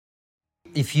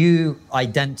If you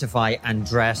identify and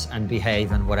dress and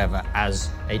behave and whatever as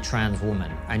a trans woman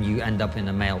and you end up in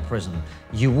a male prison,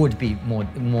 you would be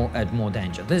at more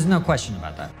danger. There's no question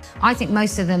about that. I think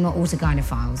most of them are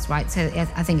autogynephiles, right? So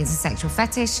I think it's a sexual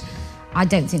fetish. I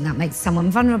don't think that makes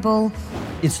someone vulnerable.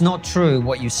 It's not true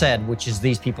what you said, which is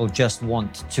these people just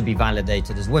want to be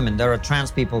validated as women. There are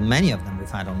trans people, many of them we've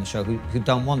had on the show, who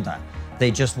don't want that. They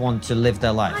just want to live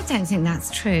their life. I don't think that's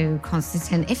true,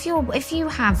 Constantine. If you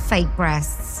have fake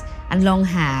breasts and long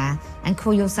hair and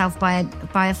call yourself by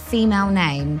a female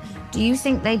name, do you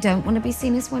think they don't want to be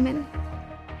seen as women?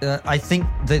 I think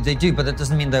they do, but that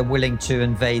doesn't mean they're willing to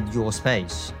invade your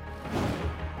space.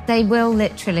 They will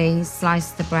literally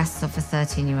slice the breasts off a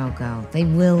 13-year-old girl. They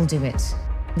will do it.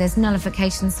 There's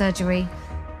nullification surgery.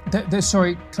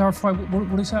 Sorry, clarify,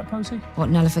 what is that, Posie?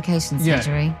 What, nullification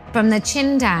surgery? Yeah. From the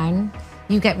chin down,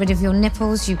 you get rid of your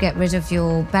nipples, you get rid of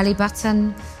your belly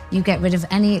button, you get rid of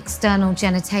any external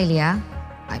genitalia,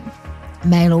 like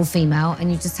male or female,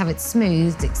 and you just have it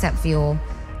smoothed except for your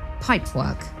pipe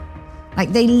work.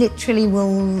 Like, they literally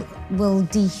will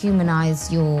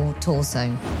dehumanize your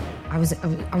torso. I was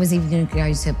even going to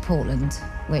go to Portland,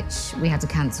 which we had to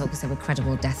cancel because there were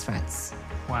credible death threats.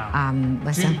 Wow.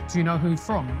 Do you know who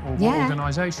from or what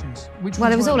organisations?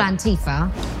 Well, it was all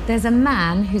Antifa. There's a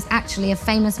man who's actually a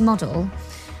famous model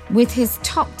with his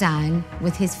top down,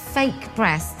 with his fake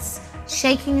breasts,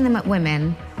 shaking them at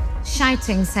women,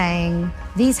 shouting, saying,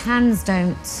 "These hands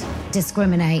don't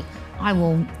discriminate. I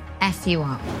will F you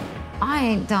up." I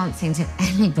ain't dancing to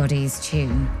anybody's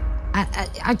tune.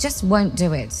 I just won't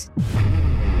do it.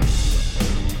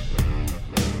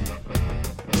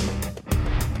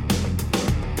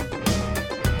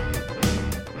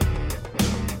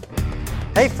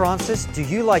 Hey Francis, do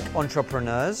you like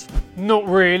entrepreneurs? Not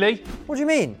really. What do you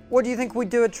mean? What do you think we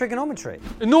do at Trigonometry?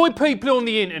 Annoy people on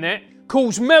the internet,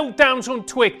 cause meltdowns on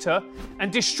Twitter,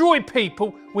 and destroy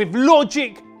people with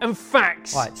logic and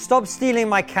facts. Right, stop stealing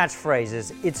my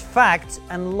catchphrases. It's facts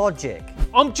and logic.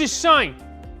 I'm just saying,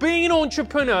 being an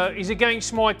entrepreneur is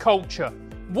against my culture.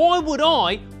 Why would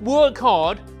I work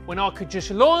hard when I could just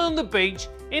lie on the beach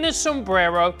in a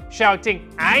sombrero shouting,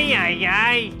 "Ay, ay,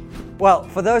 ay"? Well,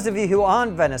 for those of you who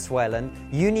aren't Venezuelan,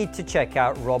 you need to check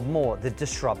out Rob Moore, the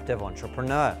disruptive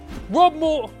entrepreneur. Rob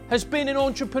Moore has been an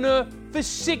entrepreneur for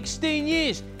 16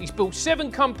 years. He's built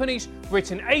 7 companies,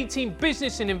 written 18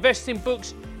 business and investing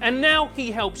books, and now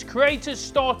he helps creators,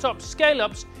 startups,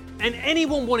 scale-ups, and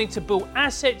anyone wanting to build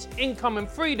assets, income and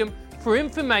freedom through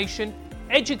information,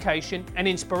 education and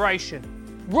inspiration.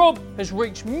 Rob has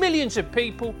reached millions of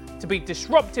people to be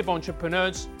disruptive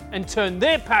entrepreneurs and turn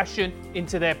their passion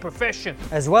into their profession.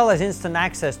 As well as instant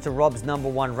access to Rob's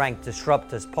 #1 ranked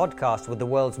Disruptors podcast with the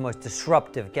world's most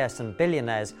disruptive guests and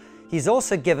billionaires, he's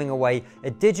also giving away a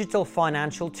digital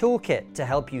financial toolkit to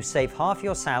help you save half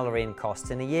your salary and costs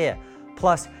in a year.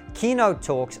 Plus, keynote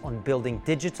talks on building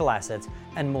digital assets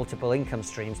and multiple income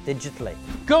streams digitally.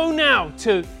 Go now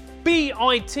to bit.ly/Rob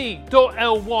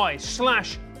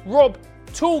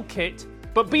Toolkit,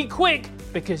 but be quick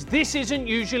because this isn't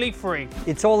usually free.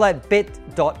 It's all at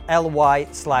bit.ly/Rob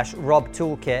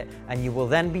Toolkit, and you will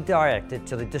then be directed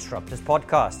to the Disruptors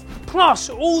podcast. Plus,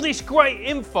 all this great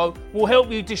info will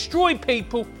help you destroy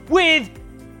people with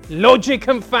logic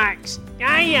and facts.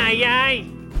 Ay, ay, ay.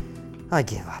 I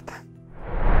give up.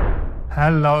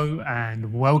 Hello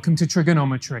and welcome to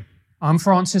Trigonometry. I'm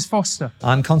Francis Foster.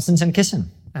 I'm Konstantin Kisin.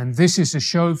 And this is a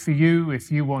show for you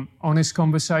if you want honest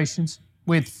conversations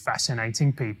with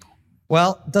fascinating people.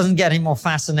 Well, doesn't get any more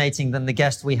fascinating than the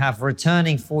guest we have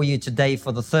returning for you today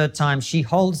for the 3rd time. She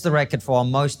holds the record for our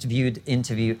most viewed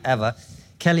interview ever.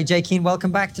 Kelly J. Keane,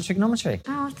 welcome back to Trigonometry.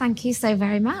 Oh, thank you so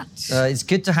very much. It's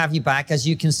good to have you back. As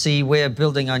you can see, we're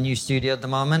building our new studio at the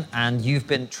moment, and you've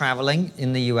been traveling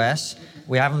in the US.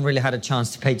 We haven't really had a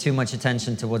chance to pay too much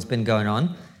attention to what's been going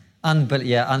on.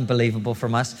 Unbelievable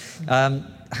from us.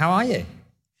 How are you?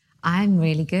 I'm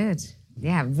really good.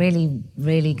 Yeah, really,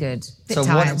 really good. So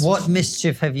what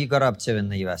mischief have you got up to in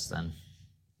the US then?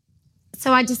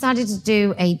 So I decided to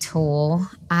do a tour,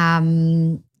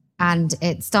 and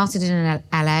it started in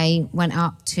LA, went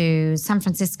up to San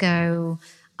Francisco,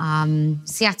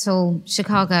 Seattle,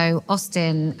 Chicago,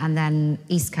 Austin, and then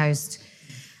East Coast.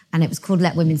 And it was called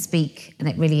Let Women Speak, and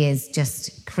it really is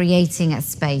just creating a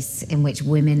space in which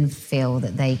women feel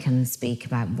that they can speak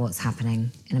about what's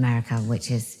happening in America, which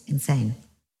is insane.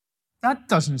 That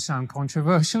doesn't sound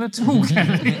controversial at all,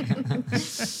 Kelly.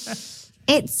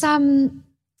 It's,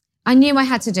 I knew I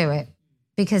had to do it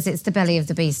because it's the belly of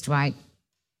the beast, right?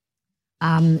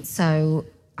 So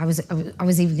I was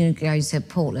even going to go to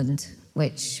Portland,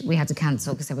 which we had to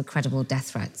cancel because there were credible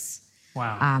death threats.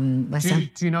 Wow. Do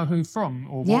you know who from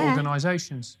or what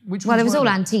organisations? Which Well, ones it was were all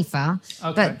they?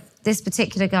 Antifa, but this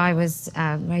particular guy was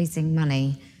raising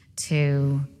money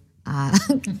to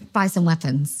buy some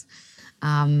weapons.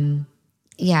 And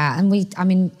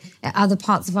at other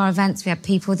parts of our events, we had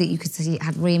people that you could see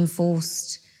had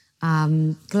reinforced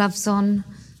gloves on.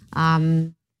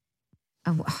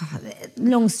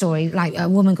 Long story, like a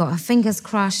woman got her fingers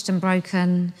crushed and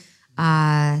broken.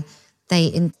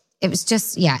 It was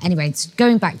just, anyway,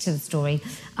 going back to the story,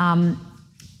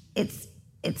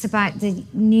 it's about the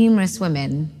numerous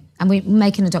women, and we're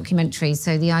making a documentary,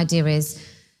 so the idea is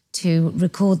to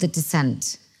record the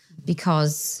dissent,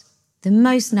 because the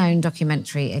most known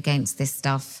documentary against this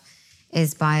stuff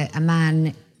is by a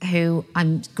man who,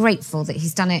 I'm grateful that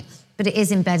he's done it, but it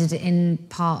is embedded in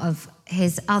part of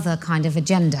his other kind of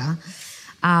agenda.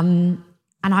 And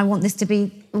I want this to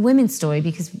be a women's story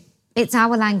because it's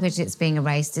our language that's being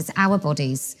erased, it's our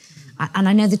bodies. And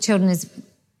I know the children is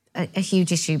a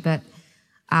huge issue, but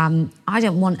I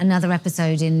don't want another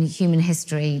episode in human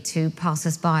history to pass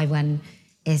us by when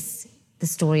it's the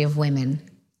story of women.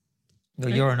 Well,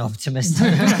 you're an optimist.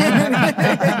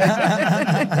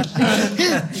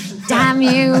 Damn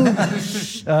you.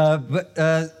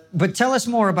 But tell us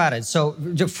more about it. So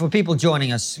for people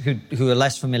joining us who are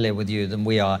less familiar with you than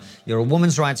we are, you're a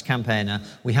women's rights campaigner.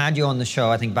 We had you on the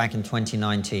show, I think, back in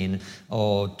 2019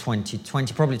 or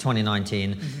 2020, probably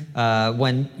 2019,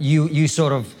 when you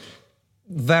sort of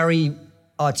very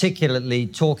articulately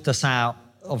talked us out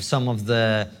of some of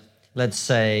the, let's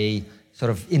say, sort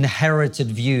of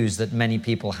inherited views that many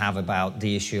people have about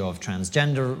the issue of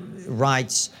transgender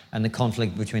rights and the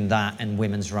conflict between that and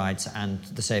women's rights and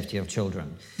the safety of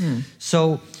children.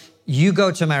 So you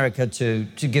go to America to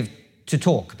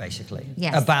talk, basically,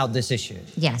 about this issue.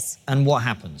 Yes. And what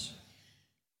happens?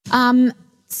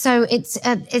 So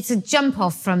it's a jump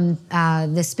off from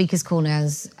the Speaker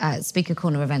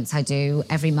Corner events I do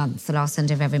every month, the last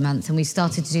Sunday of every month, and we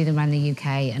started to do them around the UK,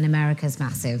 and America's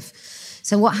massive.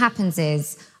 So what happens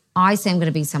is, I say I'm going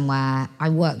to be somewhere, I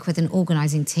work with an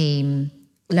organising team,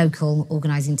 local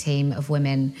organising team of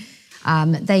women.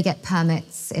 They get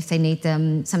permits if they need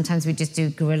them. Sometimes we just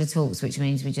do guerrilla talks, which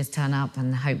means we just turn up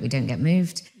and hope we don't get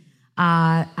moved.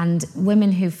 And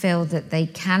women who feel that they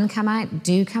can come out,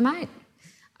 do come out.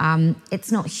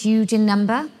 It's not huge in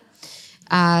number,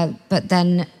 but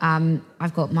then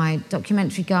I've got my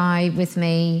documentary guy with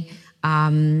me,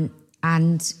 and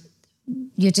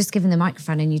you're just given the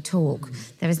microphone and you talk.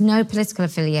 There is no political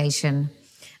affiliation.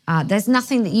 There's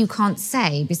nothing that you can't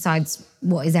say besides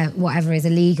whatever is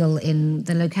illegal in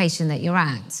the location that you're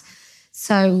at.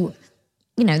 So,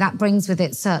 that brings with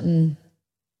it certain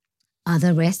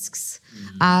other risks.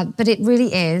 But it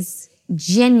really is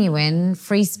genuine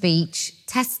free speech,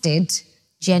 tested,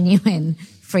 genuine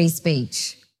free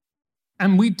speech.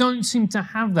 And we don't seem to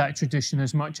have that tradition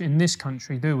as much in this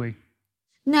country, do we?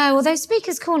 No, although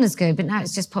Speaker's Corner's good, but now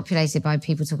it's just populated by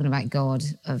people talking about God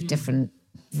of different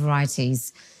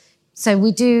varieties. So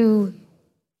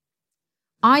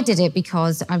I did it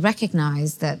because I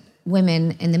recognised that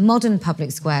women in the modern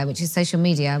public square, which is social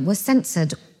media, were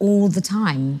censored all the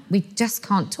time. We just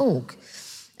can't talk.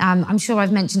 I'm sure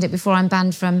I've mentioned it before, I'm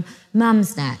banned from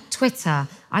Mumsnet, Twitter.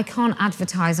 I can't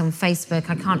advertise on Facebook.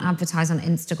 I can't advertise on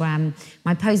Instagram.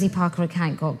 My Posie Parker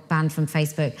account got banned from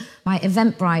Facebook. My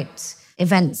Eventbrite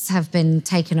events have been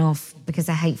taken off because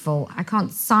they're hateful. I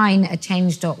can't sign a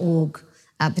change.org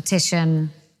petition.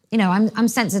 I'm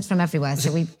censored from everywhere.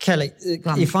 So Kelly,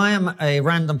 if I am a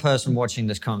random person watching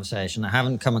this conversation, I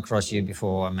haven't come across you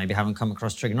before, or maybe haven't come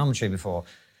across trigonometry before,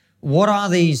 what are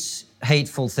these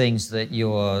hateful things that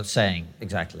you're saying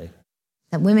exactly?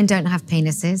 That women don't have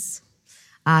penises,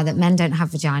 that men don't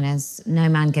have vaginas, no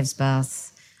man gives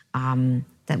birth,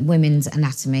 that women's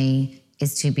anatomy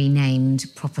is to be named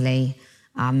properly,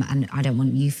 and I don't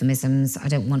want euphemisms.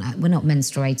 We're not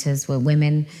menstruators, we're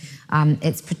women.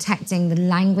 It's protecting the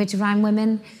language around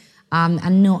women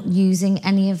and not using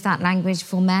any of that language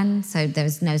for men. So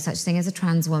there's no such thing as a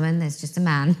trans woman, there's just a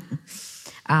man.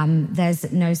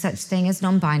 There's no such thing as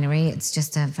non-binary, it's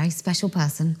just a very special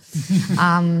person.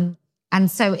 And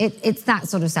so it's that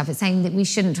sort of stuff. It's saying that we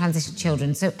shouldn't transition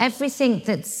children. So every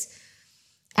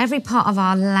part of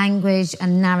our language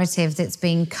and narrative that's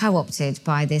being co-opted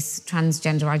by this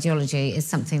transgender ideology is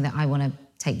something that I want to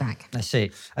take back. I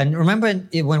see. And remember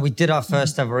when we did our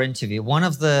first ever interview,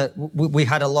 we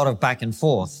had a lot of back and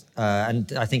forth.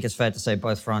 And I think it's fair to say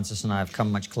both Francis and I have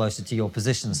come much closer to your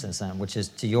position since then, which is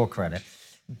to your credit.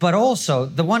 But also,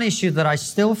 the one issue that I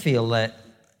still feel that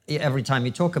every time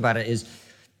you talk about it is,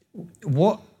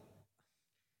 what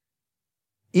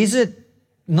is it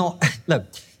not? Look,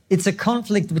 It's a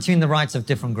conflict between the rights of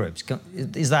different groups.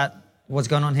 Is that what's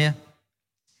going on here?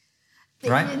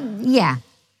 Right? Yeah.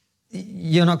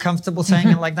 You're not comfortable saying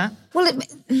it like that? Well,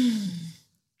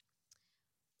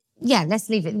 yeah, let's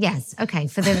leave it. Yes, okay,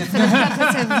 for the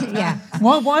purpose of, yeah.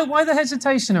 Why the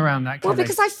hesitation around that, Well, Kelly?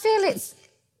 because I feel it's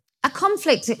a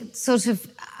conflict. It sort of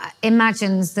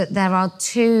imagines that there are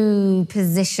two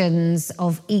positions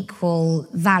of equal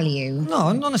value.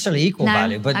 No, not necessarily equal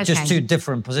value, but just two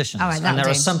different positions. All right, and there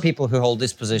are some people who hold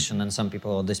this position and some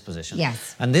people hold this position.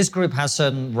 Yes. And this group has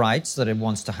certain rights that it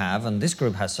wants to have, and this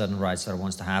group has certain rights that it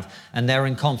wants to have, and they're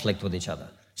in conflict with each other.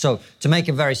 So to make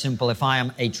it very simple, if I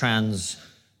am a trans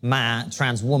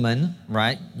woman,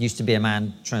 right, used to be a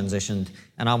man, transitioned,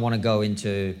 and I want to go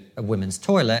into a women's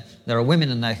toilet, there are women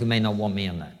in there who may not want me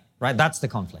in there, right? That's the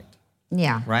conflict.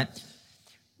 Yeah. Right?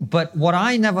 But what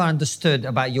I never understood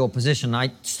about your position,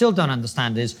 I still don't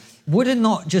understand, is would it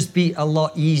not just be a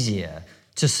lot easier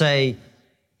to say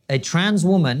a trans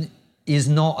woman is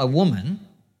not a woman,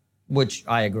 which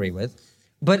I agree with,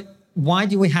 but why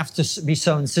do we have to be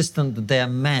so insistent that they're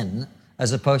men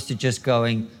as opposed to just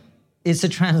going, it's a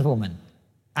trans woman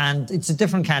and it's a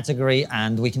different category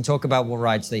and we can talk about what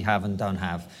rights they have and don't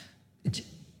have.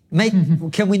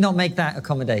 Can we not make that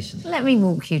accommodation? Let me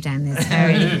walk you down this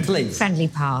very Please. friendly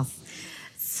path.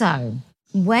 So,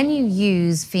 when you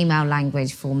use female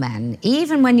language for men,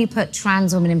 even when you put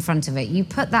trans woman in front of it, you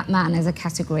put that man as a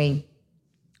category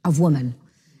of woman.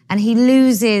 And he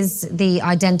loses the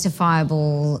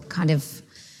identifiable kind of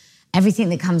everything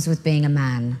that comes with being a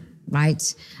man,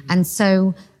 right? And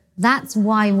so that's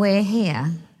why we're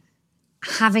here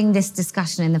having this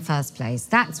discussion in the first place.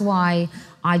 That's why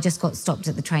I just got stopped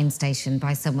at the train station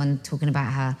by someone talking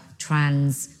about her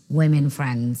trans women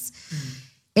friends.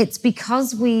 It's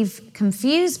because we've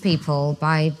confused people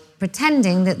by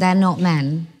pretending that they're not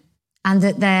men and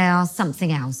that they are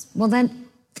something else. Well, then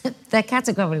they're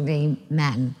categorically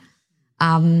men.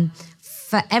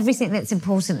 For everything that's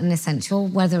important and essential,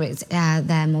 whether it's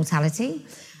their mortality,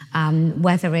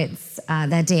 whether it's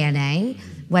their DNA,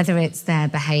 whether it's their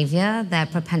behaviour, their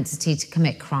propensity to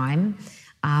commit crime,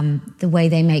 the way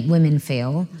they make women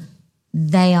feel,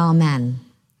 they are men.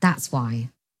 That's why.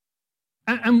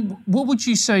 And what would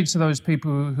you say to those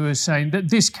people who are saying that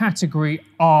this category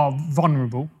are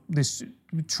vulnerable, this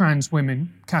trans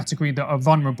women category that are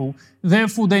vulnerable,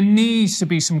 therefore there needs to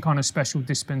be some kind of special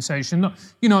dispensation?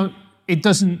 You know, it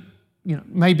doesn't, you know,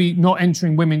 maybe not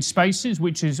entering women's spaces,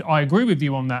 which is, I agree with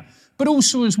you on that, but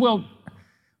also as well,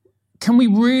 can we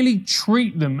really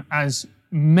treat them as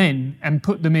men and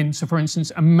put them into, for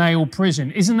instance, a male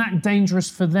prison? Isn't that dangerous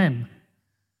for them?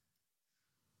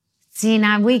 See,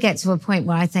 now we get to a point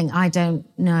where I think I don't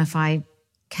know if I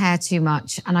care too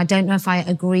much, and I don't know if I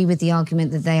agree with the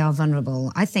argument that they are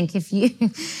vulnerable. I think if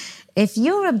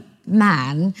you're a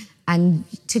man and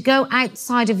to go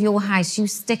outside of your house, you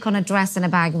stick on a dress and a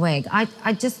bag wig,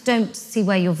 I just don't see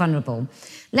where you're vulnerable.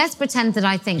 Let's pretend that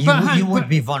I think... You would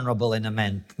be vulnerable in a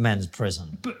men's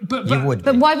prison. You would be.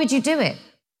 But why would you do it?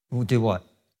 Do what?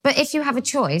 But if you have a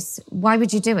choice, why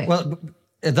would you do it? Well,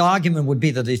 the argument would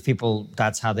be that these people,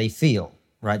 that's how they feel,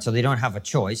 right? So they don't have a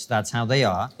choice, that's how they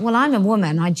are. Well, I'm a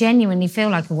woman. I genuinely feel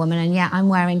like a woman, and yet I'm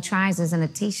wearing trousers and a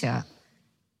T-shirt.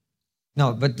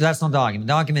 No, but that's not the argument.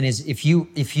 The argument is if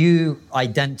you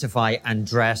identify and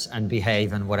dress and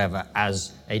behave and whatever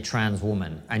as a trans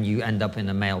woman and you end up in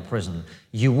a male prison,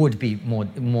 you would be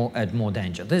at more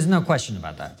danger. There's no question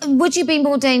about that. Would you be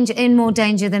in more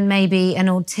danger than maybe an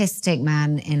autistic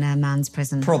man in a man's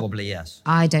prison? Probably, yes.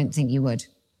 I don't think you would.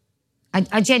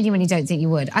 I genuinely don't think you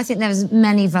would. I think there's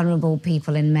many vulnerable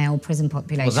people in male prison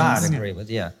populations. Well, that I agree with,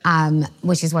 yeah.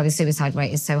 Which is why the suicide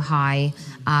rate is so high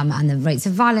and the rates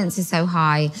of violence is so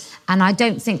high. And I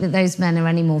don't think that those men are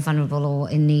any more vulnerable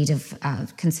or in need of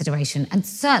consideration, and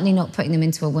certainly not putting them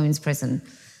into a women's prison.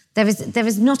 There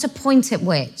is not a point at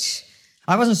which...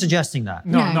 I wasn't suggesting that.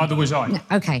 No, neither was I. No,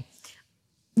 okay.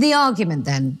 The argument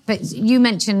then, but you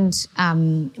mentioned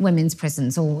women's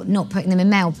prisons or not putting them in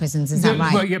male prisons, is that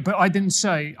right? Well, yeah, but I didn't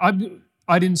say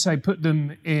put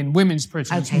them in women's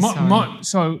prisons. Okay, sorry.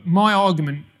 So my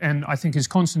argument, and I think is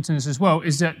Constantine's as well,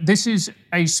 is that this is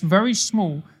a very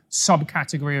small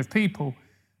subcategory of people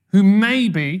who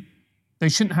maybe they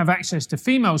shouldn't have access to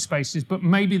female spaces, but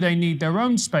maybe they need their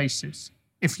own spaces,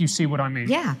 if you see what I mean.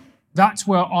 Yeah. That's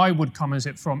where I would come as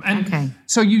it from. And okay.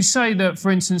 So you say that, for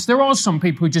instance, there are some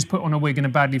people who just put on a wig and a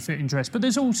badly fitting dress, but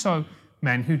there's also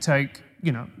men who take,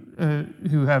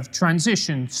 who have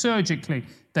transitioned surgically.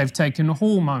 They've taken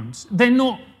hormones. They're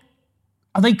not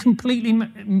Are they completely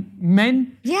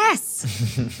men? Yes.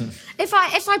 If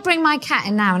I bring my cat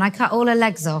in now and I cut all her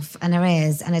legs off and her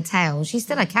ears and her tail, she's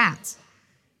still a cat.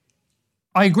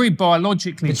 I agree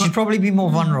biologically. But she'd probably be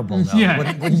more vulnerable, though. Yeah.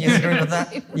 Wouldn't you agree with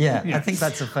that? Yeah, I think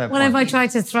that's a fair point. What if I tried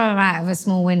to throw her out of a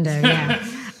small window? Yeah.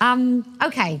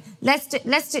 Okay,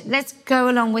 let's go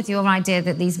along with your idea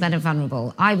that these men are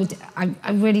vulnerable. I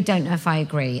really don't know if I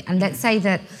agree. And let's say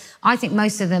that I think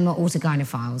most of them are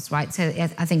autogynephiles, right? So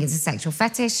I think it's a sexual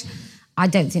fetish. I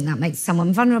don't think that makes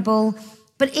someone vulnerable.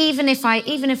 But even if I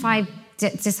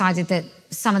decided that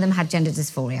some of them had gender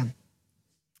dysphoria,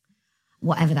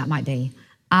 whatever that might be,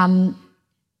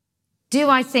 do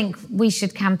I think we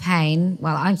should campaign?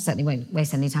 Well, I certainly won't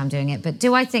waste any time doing it, but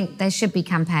do I think there should be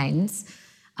campaigns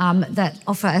that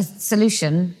offer a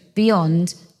solution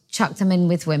beyond chuck them in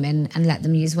with women and let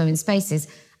them use women's spaces?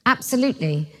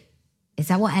 Absolutely. Is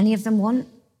that what any of them want?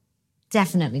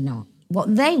 Definitely not.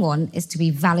 What they want is to be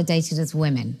validated as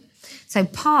women. So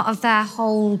part of their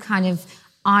whole kind of,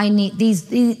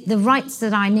 the rights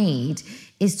that I need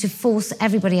is to force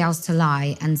everybody else to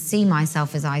lie and see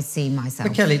myself as I see myself.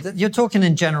 But Kelly, you're talking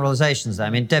in generalizations there.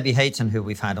 I mean, Debbie Hayton, who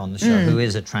we've had on the show, who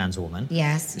is a trans woman.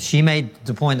 Yes. She made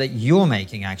the point that you're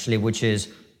making, actually, which is,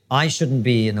 I shouldn't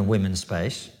be in a women's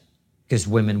space because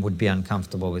women would be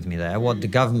uncomfortable with me there. What the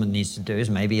government needs to do is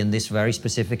maybe in this very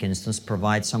specific instance,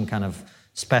 provide some kind of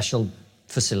special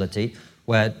facility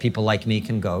where people like me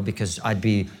can go, because I'd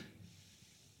be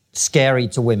scary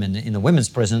to women in a women's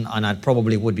prison, and I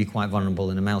probably would be quite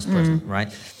vulnerable in a male's prison, right?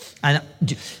 And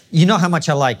you know how much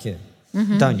I like you,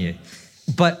 don't you?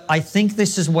 But I think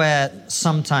this is where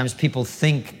sometimes people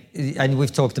think, and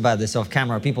we've talked about this off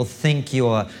camera, people think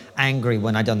you're angry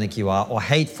when I don't think you are, or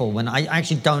hateful when I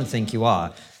actually don't think you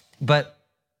are. But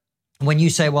when you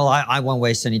say, well, I won't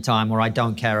waste any time, or I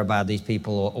don't care about these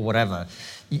people, or whatever,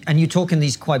 and you talk in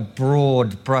these quite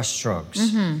broad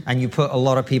brushstrokes, and you put a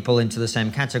lot of people into the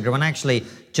same category, and actually,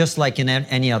 just like in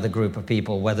any other group of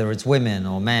people, whether it's women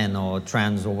or men or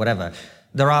trans or whatever,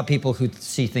 there are people who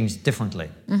see things differently,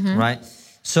 right?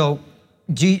 So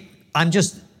I'm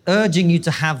just urging you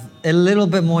to have a little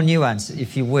bit more nuance,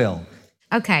 if you will.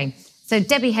 Okay, so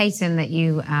Debbie Hayton, that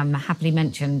you happily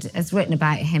mentioned, has written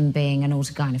about him being an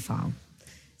autogynephile.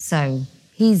 So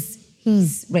he's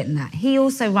written that. He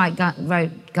also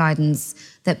wrote guidance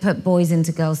that put boys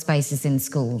into girls' spaces in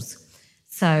schools.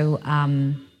 So,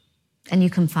 and you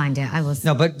can find it.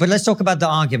 No, but let's talk about the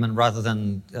argument rather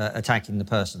than attacking the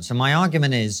person. So my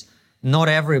argument is, not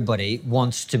everybody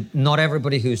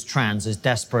who's trans is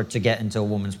desperate to get into a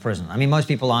woman's prison. I mean, most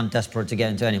people aren't desperate to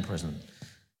get into any prison.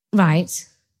 Right.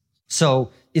 So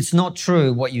it's not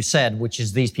true what you said, which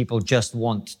is these people just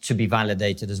want to be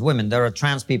validated as women. There are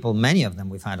trans people, many of them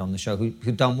we've had on the show,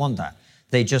 who don't want that.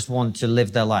 They just want to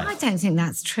live their life. I don't think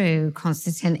that's true,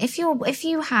 Konstantin. If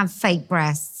you have fake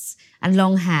breasts and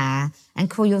long hair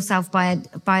and call yourself by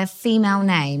a female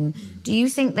name, do you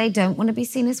think they don't want to be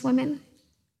seen as women?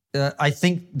 I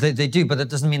think they do, but that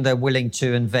doesn't mean they're willing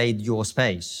to invade your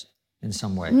space in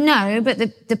some way. No, but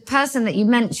the person that you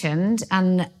mentioned,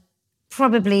 and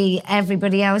probably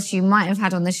everybody else you might have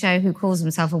had on the show who calls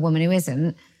himself a woman who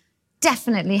isn't,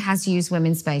 definitely has used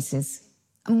women's spaces.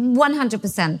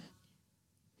 100%.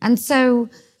 And so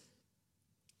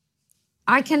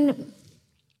I can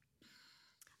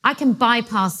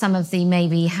bypass some of the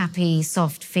maybe happy,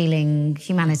 soft feeling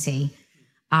humanity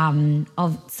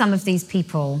of some of these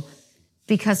people,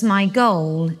 because my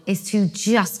goal is to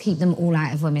just keep them all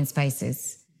out of women's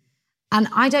spaces. And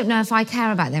I don't know if I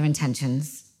care about their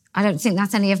intentions. I don't think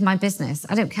that's any of my business.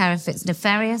 I don't care if it's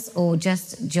nefarious or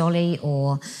just jolly,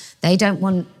 or they don't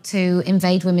want to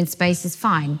invade women's spaces,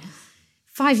 fine.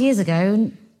 5 years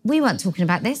ago, we weren't talking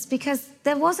about this because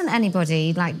there wasn't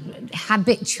anybody like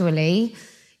habitually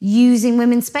using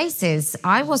women's spaces.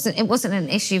 It wasn't an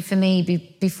issue for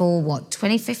me before,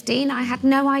 2015? I had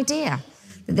no idea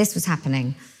that this was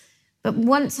happening. But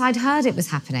once I'd heard it was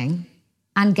happening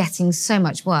and getting so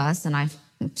much worse, and I've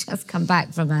just come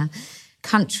back from a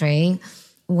country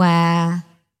where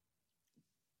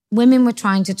women were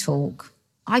trying to talk.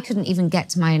 I couldn't even get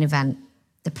to my own event.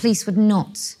 The police would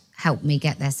not help me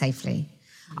get there safely.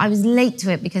 I was late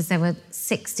to it because there were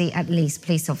 60 at least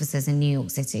police officers in New York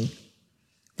City.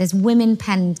 There's women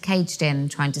caged in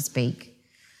trying to speak.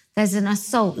 There's an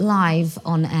assault live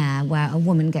on air where a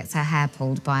woman gets her hair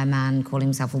pulled by a man calling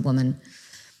himself a woman.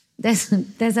 There's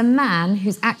a man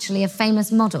who's actually a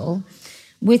famous model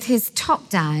with his top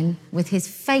down, with his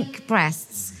fake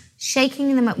breasts,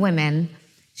 shaking them at women,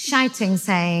 shouting,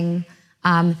 saying,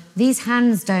 these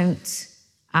hands don't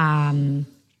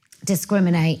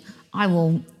discriminate, I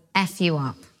will F you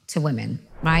up to women.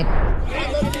 right?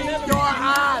 I'ma beat your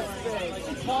ass,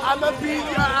 bitch. I'ma beat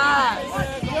your ass.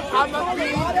 I'ma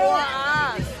beat your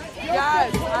ass.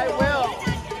 Yes, I will.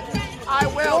 I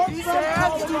will. These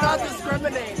hands do not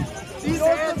discriminate. These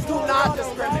hands do not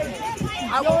discriminate.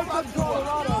 I will fuck you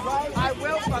up. I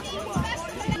will fuck you up.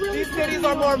 These titties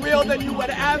are more real than you would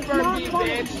ever be,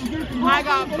 bitch. I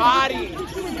got body.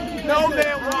 No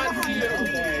man wants you.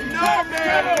 No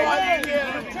man wants you.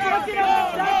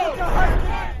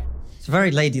 It's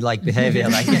very ladylike behaviour,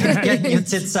 like getting your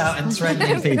tits out and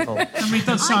threatening people. I mean, it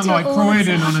does sound like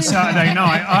Croydon on a Saturday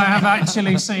night. I have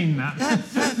actually seen that.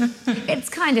 It's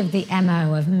kind of the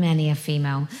MO of many a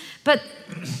female. But,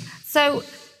 so,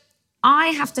 I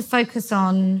have to focus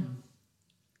on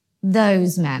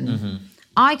those men. Mm-hmm.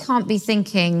 I can't be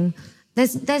thinking...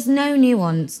 There's no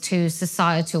nuance to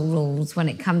societal rules when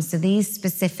it comes to these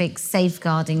specific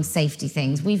safeguarding safety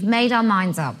things. We've made our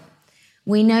minds up.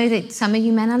 We know that some of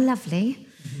you men are lovely,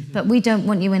 but we don't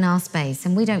want you in our space,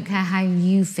 and we don't care how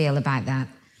you feel about that.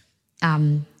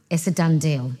 It's a done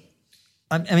deal.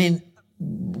 I mean,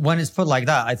 when it's put like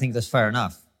that, I think that's fair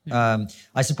enough.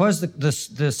 I suppose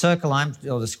the circle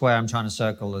the square I'm trying to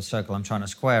circle, the circle I'm trying to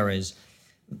square is,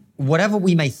 whatever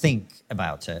we may think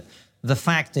about it, the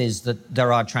fact is that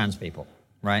there are trans people,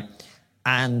 right?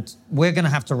 And we're going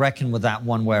to have to reckon with that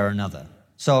one way or another.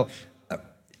 So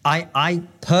I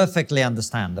perfectly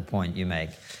understand the point you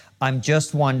make. I'm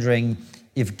just wondering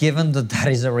if, given that that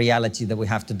is a reality that we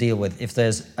have to deal with, if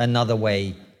there's another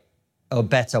way, or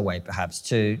better way perhaps,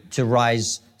 to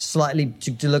rise slightly,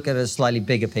 to look at a slightly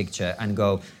bigger picture and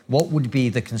go, what would be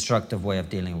the constructive way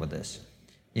of dealing with this?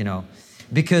 You know,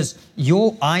 because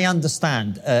I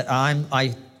understand,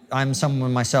 I'm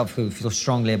someone myself who feels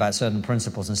strongly about certain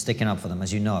principles and sticking up for them,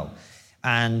 as you know.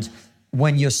 And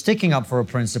when you're sticking up for a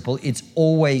principle, it's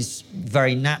always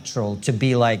very natural to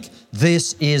be like,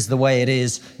 this is the way it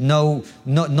is. No,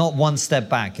 not one step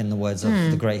back, in the words of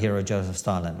the great hero Joseph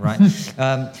Stalin, right?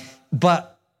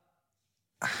 But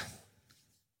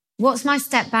what's my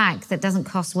step back that doesn't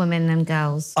cost women and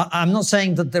girls? I'm not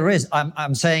saying that there is.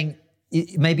 I'm saying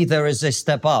maybe there is a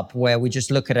step up where we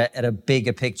just look at a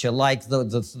bigger picture, like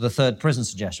the third prison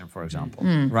suggestion, for example,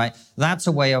 right? That's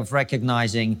a way of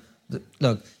recognizing,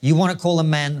 look, you want to call them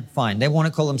men, fine. They want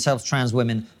to call themselves trans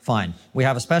women, fine. We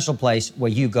have a special place where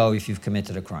you go if you've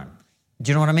committed a crime. Do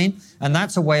you know what I mean? And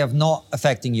that's a way of not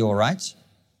affecting your rights.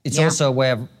 It's also a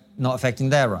way of not affecting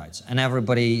their rights, and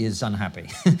everybody is unhappy.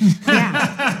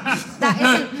 That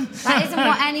isn't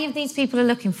what any of these people are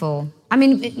looking for. I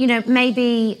mean, you know,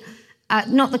 maybe...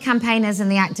 not the campaigners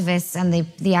and the activists and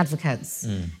the advocates,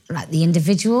 like the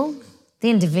individual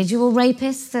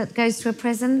rapist that goes to a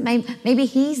prison. Maybe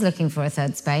he's looking for a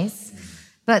third space.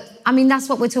 But, I mean, that's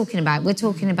what we're talking about. We're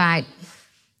talking about,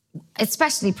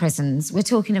 especially prisons,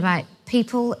 we're talking about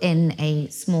people in a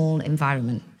small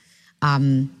environment,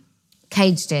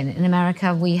 caged in. In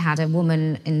America, we had a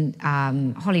woman in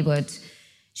Hollywood.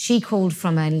 She called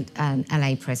from an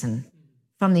LA prison,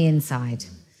 from the inside.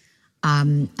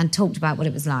 And talked about what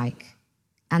it was like.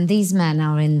 And these men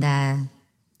are in their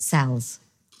cells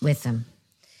with them.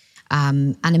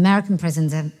 And American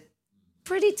prisons are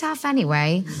pretty tough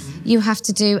anyway. You have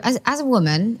to do, as a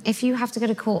woman, if you have to go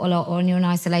to court a lot or you're in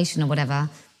isolation or whatever,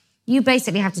 you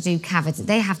basically have to do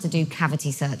they have to do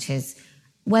cavity searches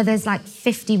where there's like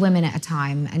 50 women at a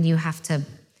time, and you have to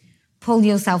pull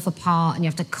yourself apart and you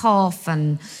have to cough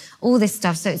and all this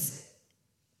stuff. So it's,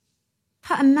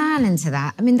 put a man into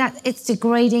that. I mean, it's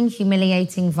degrading,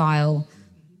 humiliating, vile.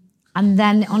 And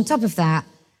then on top of that,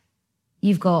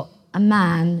 you've got a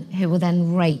man who will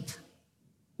then rape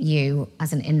you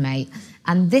as an inmate.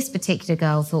 And this particular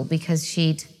girl thought because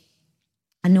she'd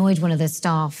annoyed one of the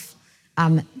staff,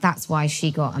 that's why she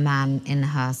got a man in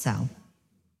her cell.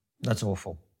 That's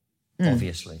awful,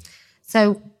 obviously.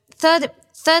 So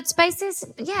third spaces,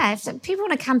 yeah, if people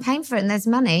want to campaign for it and there's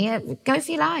money, go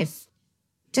for your life.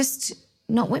 Just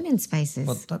not women's spaces.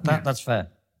 Well, that's fair.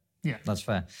 Yeah. That's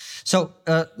fair. So,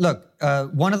 look,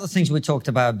 one of the things we talked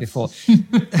about before,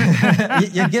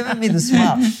 you're giving me the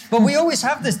smile, but we always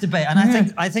have this debate,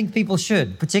 and I think people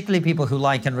should, particularly people who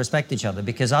like and respect each other,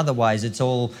 because otherwise it's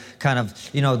all kind of,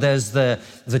 you know, there's the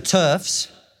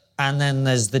TERFs, and then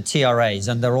there's the TRAs,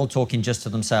 and they're all talking just to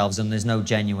themselves, and there's no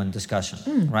genuine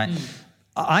discussion, right?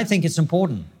 I think it's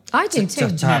important. I do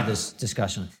too. To have this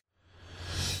discussion.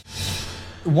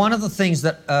 One of the things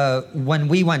that, when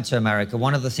we went to America,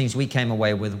 one of the things we came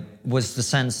away with was the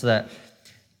sense that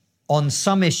on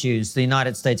some issues, the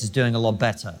United States is doing a lot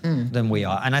better than we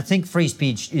are. And I think free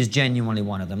speech is genuinely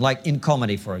one of them. Like in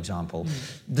comedy, for example,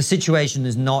 the situation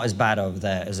is not as bad over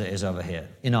there as it is over here,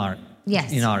 in our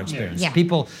Yes. In our experience. Yeah.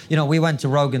 People, we went to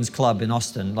Rogan's Club in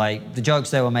Austin, like the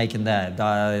jokes they were making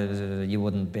there, you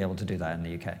wouldn't be able to do that in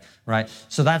the UK, right?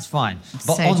 So that's fine.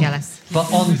 But so jealous.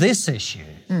 But on this issue,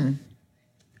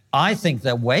 I think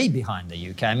they're way behind the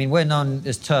UK. I mean, we're known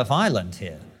as Turf Island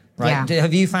here, right? Yeah.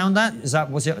 Have you found that?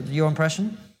 Was it your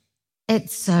impression?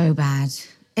 It's so bad.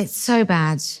 It's so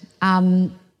bad.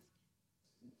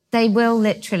 They will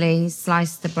literally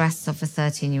slice the breasts off a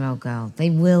 13-year-old girl. They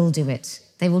will do it.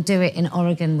 They will do it in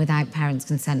Oregon without parents'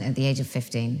 consent at the age of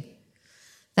 15.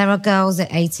 There are girls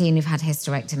at 18 who've had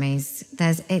hysterectomies.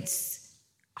 It's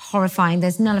horrifying.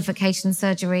 There's nullification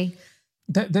surgery.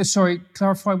 Sorry,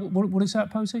 clarify, what is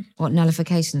that, Posie? What,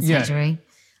 nullification surgery?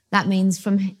 That means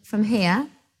from here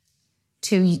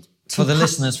to For the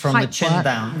listeners, from the chin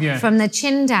down. Yeah. From the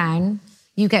chin down,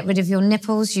 you get rid of your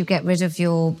nipples, you get rid of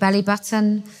your belly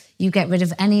button, you get rid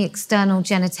of any external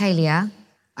genitalia,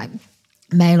 like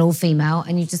male or female,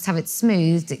 and you just have it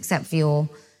smoothed except for your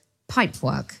pipe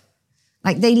work.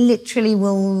 Like they literally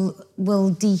will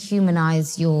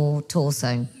dehumanize your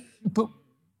torso. But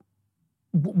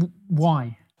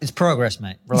why? It's progress,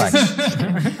 mate. Relax.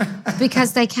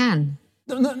 Because they can.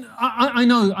 No, I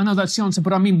know that's the answer,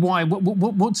 but I mean, why?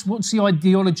 What's the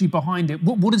ideology behind it?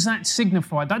 What does that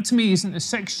signify? That to me isn't a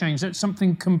sex change. That's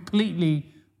something completely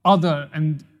other.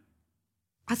 And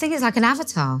I think it's like an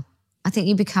avatar. I think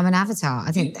you become an avatar.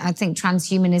 I think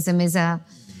transhumanism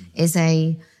is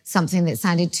a something that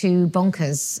sounded too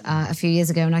bonkers a few years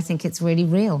ago, and I think it's really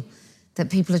real that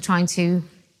people are trying to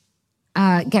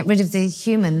get rid of the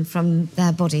human from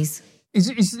their bodies.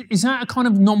 Is that a kind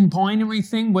of non-binary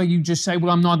thing where you just say,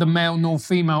 well, I'm neither male nor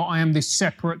female, I am this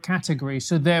separate category,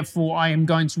 so therefore I am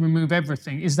going to remove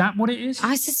everything? Is that what it is?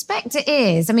 I suspect it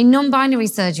is. I mean, non-binary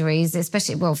surgeries,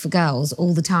 especially, well, for girls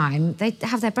all the time, they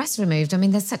have their breasts removed. I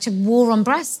mean, there's such a war on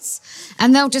breasts.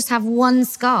 And they'll just have one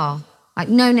scar, like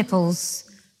no nipples,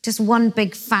 just one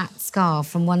big fat scar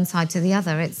from one side to the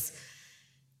other.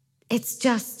 It's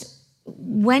just,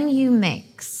 when you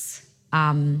mix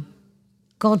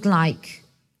godlike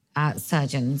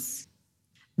surgeons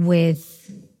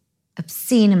with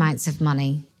obscene amounts of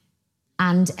money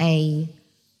and a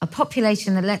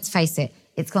population that, let's face it,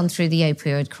 it's gone through the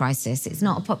opioid crisis. It's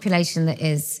not a population that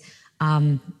is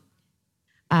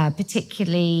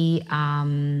particularly...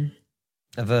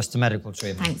 averse to medical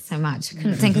treatment. Thanks so much. I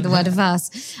couldn't think of the word averse.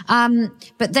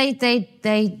 But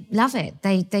they love it.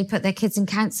 They put their kids in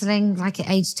counselling, like at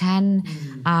age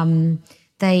 10.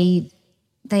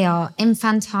 They are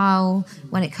infantile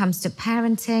when it comes to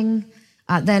parenting.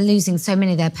 They're losing so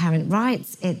many of their parent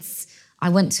rights. I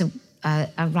went to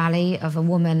a rally of a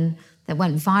woman that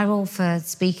went viral for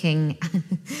speaking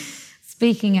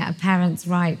at a parents'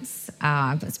 rights,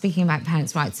 speaking about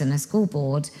parents' rights in a school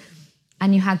board.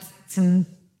 And you had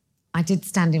I did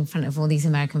stand in front of all these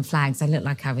American flags. I looked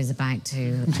like I was about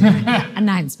to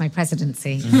announce my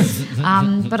presidency.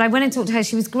 But I went and talked to her.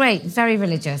 She was great, very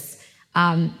religious.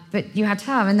 But you had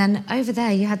her, and then over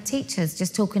there you had teachers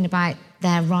just talking about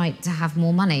their right to have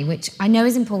more money, which I know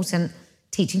is important.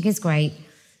 Teaching is great.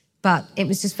 But it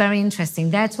was just very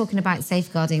interesting. They're talking about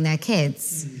safeguarding their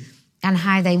kids and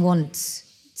how they want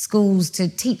schools to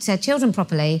teach their children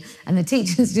properly, and the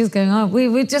teachers just going, oh,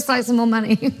 we'd just like some more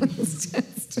money.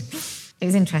 It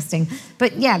was interesting.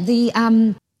 But yeah,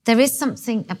 there is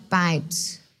something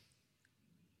about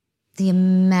the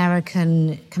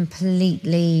American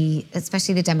completely,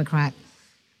 especially the Democrat,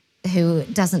 who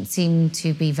doesn't seem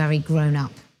to be very grown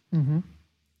up. Mm-hmm.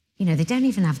 You know, they don't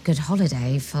even have good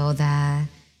holiday for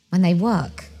when they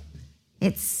work.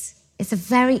 It's a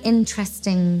very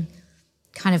interesting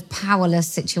kind of powerless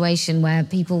situation where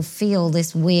people feel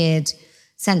this weird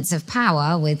sense of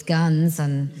power with guns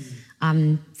and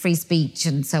free speech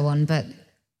and so on. But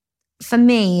for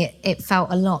me, it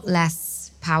felt a lot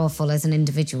less powerful as an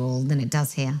individual than it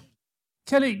does here.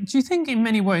 Kelly, do you think in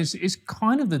many ways it's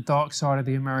kind of the dark side of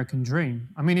the American dream?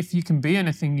 I mean, if you can be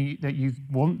anything that you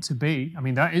want to be, I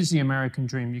mean, that is the American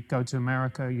dream. You go to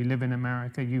America, you live in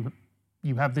America,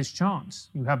 you have this chance,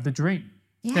 you have the dream.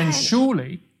 Yeah. Then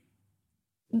surely...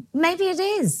 Maybe it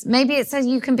is. Maybe it says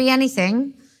you can be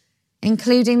anything,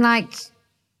 including like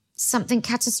something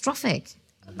catastrophic.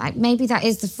 Like maybe that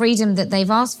is the freedom that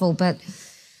they've asked for. But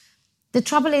the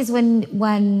trouble is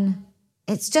when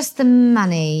it's just the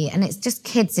money and it's just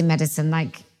kids in medicine.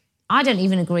 Like I don't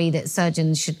even agree that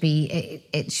surgeons should be.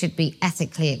 It should be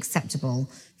ethically acceptable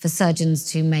for surgeons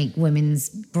to make women's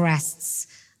breasts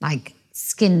like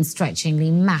skin stretchingly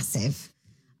massive,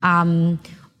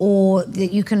 or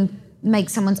that you can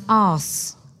make someone's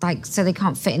arse like so they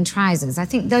can't fit in trousers. I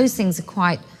think those things are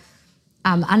quite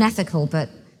unethical, but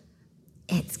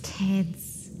it's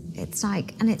kids. It's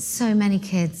like, and it's so many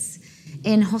kids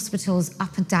in hospitals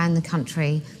up and down the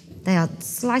country. They are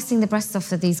slicing the breasts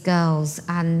off of these girls,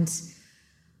 and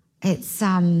it's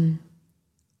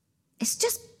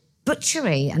just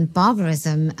butchery and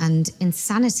barbarism and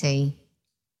insanity.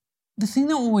 The thing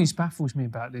that always baffles me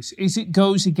about this is it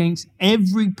goes against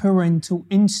every parental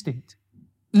instinct.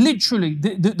 Literally,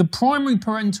 the primary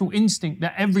parental instinct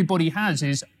that everybody has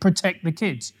is protect the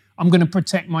kids. I'm going to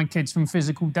protect my kids from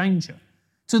physical danger.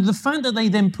 So the fact that they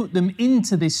then put them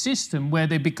into this system where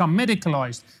they become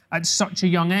medicalised at such a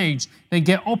young age, they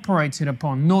get operated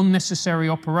upon, non-necessary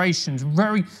operations,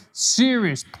 very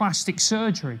serious plastic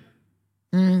surgery.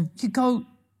 You go,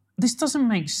 this doesn't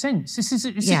make sense. It's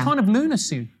a kind of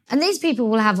lunacy. And these people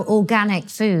will have organic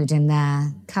food in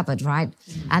their cupboard, right?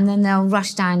 And then they'll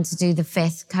rush down to do the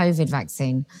 5th COVID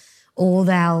vaccine, or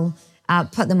they'll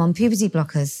put them on puberty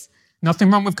blockers.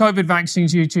 Nothing wrong with COVID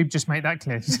vaccines, YouTube, just make that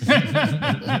clear.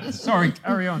 Sorry,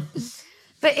 carry on.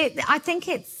 But I think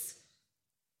it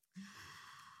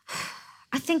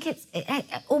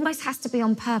almost has to be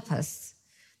on purpose,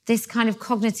 this kind of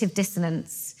cognitive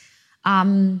dissonance.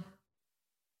 I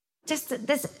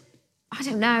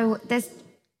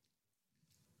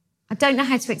don't know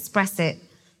how to express it,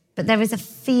 but there is a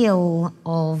feel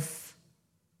of,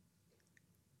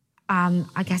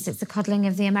 I guess it's the coddling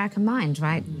of the American mind,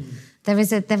 right? There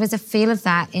is a feel of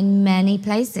that in many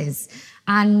places.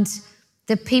 And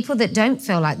the people that don't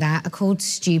feel like that are called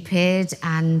stupid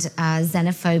and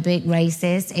xenophobic,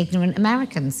 racist, ignorant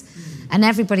Americans. And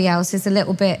everybody else is a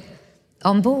little bit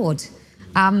on board.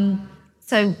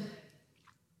 So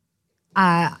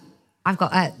I've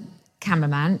got a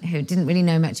cameraman who didn't really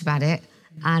know much about it,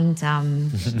 and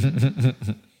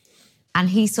and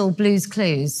he saw Blue's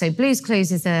Clues. So Blue's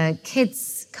Clues is a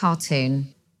kids'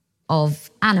 cartoon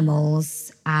of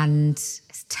animals, and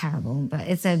it's terrible, but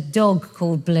it's a dog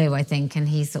called Blue, I think, and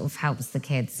he sort of helps the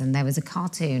kids. And there was a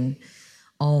cartoon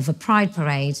of a pride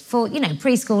parade for,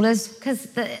 preschoolers, because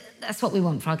that's what we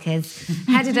want for our kids,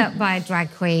 headed up by a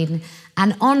drag queen.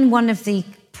 And on one of the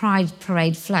pride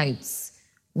parade floats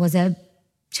was a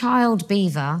child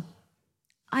beaver,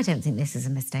 I don't think this is a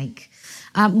mistake,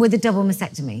 with a double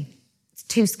mastectomy. It's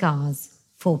 2 scars,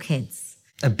 4 kids.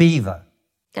 A beaver?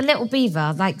 A little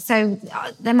beaver,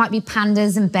 there might be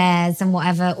pandas and bears and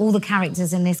whatever, all the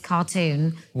characters in this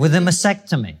cartoon. With a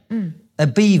mastectomy? A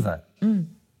beaver?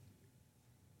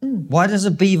 Why does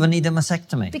a beaver need a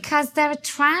mastectomy? Because they're a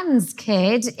trans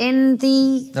kid in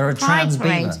the They're a pride trans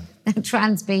parade. beaver? A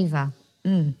trans beaver.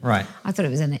 Right. I thought it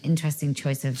was an interesting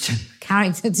choice of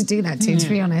character to do that to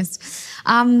be honest.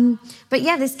 But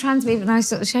yeah, this trans beaver, and I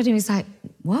sort of showed him, he's like,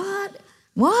 what?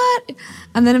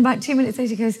 And then about 2 minutes later,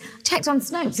 he goes, checked on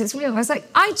Snopes, it's real. I was like,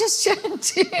 I just showed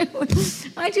you.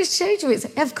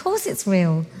 Of course it's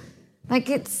real.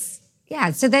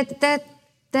 So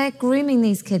they're grooming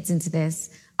these kids into this.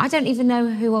 I don't even know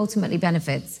who ultimately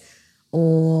benefits,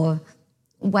 or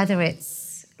whether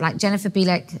it's, like Jennifer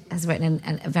Bielek has written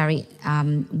a very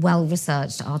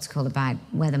well-researched article about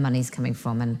where the money's coming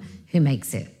from and who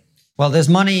makes it. Well, there's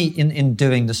money in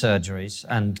doing the surgeries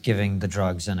and giving the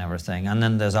drugs and everything, and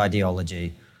then there's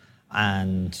ideology.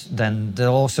 And then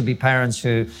there'll also be parents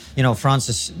who,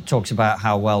 Francis talks about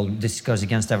how, well, this goes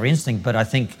against every instinct, but I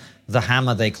think the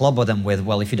hammer they clobber them with,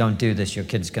 well, if you don't do this, your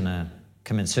kid's going to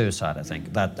commit suicide, I think.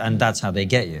 And that's how they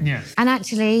get you. Yeah. And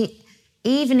actually,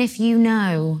 even if you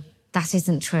know that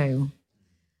isn't true,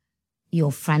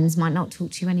 your friends might not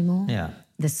talk to you anymore. Yeah.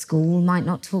 The school might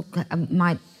not talk,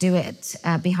 might do it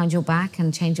behind your back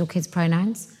and change your kids'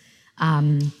 pronouns.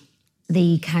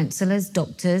 The counsellors,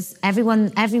 doctors,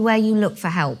 everyone, everywhere you look for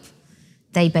help,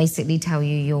 they basically tell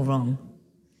you you're wrong.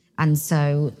 And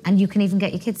you can even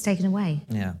get your kids taken away.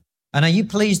 Yeah. And are you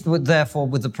pleased with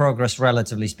the progress,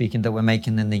 relatively speaking, that we're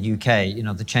making in the UK?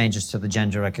 The changes to the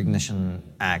Gender Recognition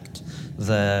Act,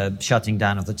 the shutting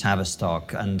down of the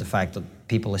Tavistock, and the fact that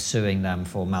people are suing them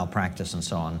for malpractice and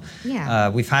so on. Yeah.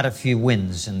 We've had a few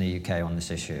wins in the UK on this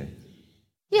issue.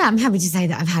 Yeah, I'm happy to say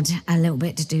that I've had a little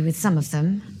bit to do with some of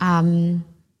them.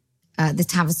 The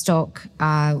Tavistock,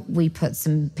 we put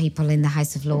some people in the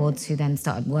House of Lords who then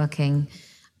started working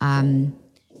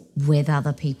with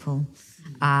other people.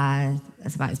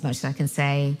 That's about as much as I can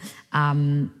say.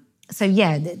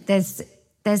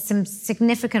 There's some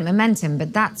significant momentum,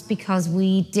 but that's because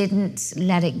we didn't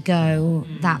let it go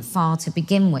that far to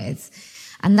begin with.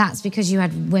 And that's because you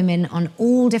had women on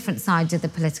all different sides of the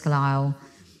political aisle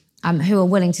who are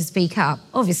willing to speak up.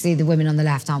 Obviously, the women on the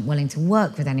left aren't willing to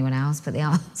work with anyone else, but they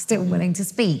are still willing to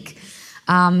speak.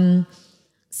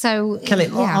 So, Kelly,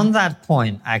 yeah. on that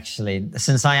point, actually,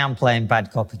 since I am playing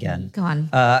bad cop again. Go on.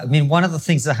 I mean, one of the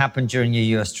things that happened during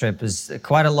your US trip is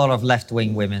quite a lot of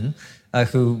left-wing women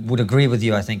who would agree with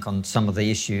you, I think, on some of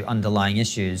the underlying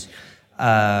issues,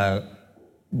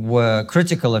 were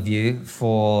critical of you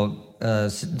for,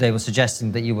 they were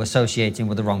suggesting that you were associating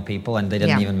with the wrong people, and they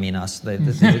didn't even mean us. They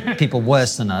were people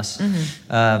worse than us.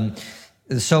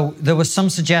 So there was some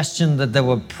suggestion that there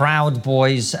were proud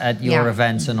boys at your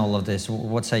events and all of this.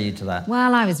 What say you to that?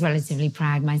 Well, I was relatively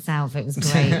proud myself. It was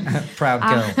great. Proud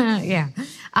girl. Yeah.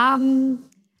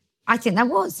 I think there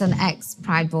was an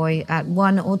ex-Pride boy at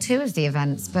one or two of the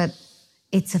events, but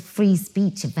it's a free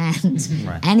speech event.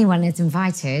 Right. Anyone is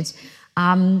invited.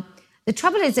 The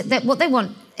trouble is that what they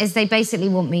want is they basically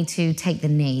want me to take the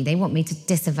knee. They want me to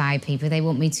disavow people. They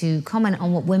want me to comment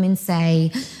on what women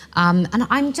say. And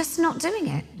I'm just not doing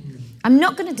it. I'm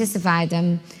not going to disavow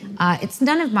them. It's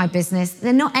none of my business.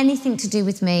 They're not anything to do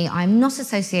with me. I'm not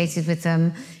associated with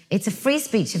them. It's a free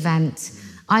speech event.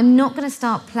 I'm not going to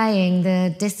start playing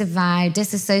the disavow,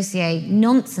 disassociate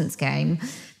nonsense game,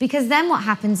 because then what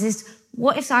happens is,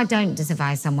 what if I don't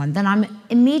disavow someone? Then I'm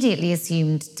immediately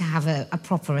assumed to have a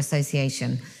proper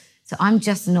association. So I'm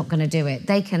just not going to do it.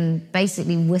 They can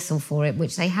basically whistle for it,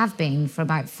 which they have been for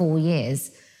about 4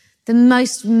 years. The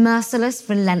most merciless,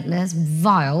 relentless,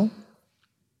 vile,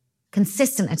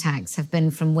 consistent attacks have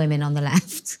been from women on the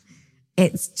left.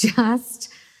 It's just,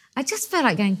 I just feel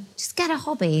like going, just get a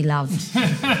hobby, love.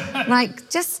 Like,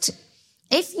 just,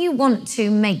 if you want to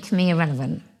make me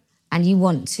irrelevant, and you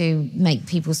want to make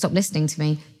people stop listening to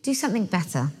me, do something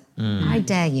better. I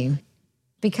dare you.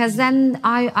 Because then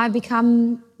I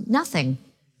become nothing.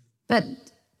 But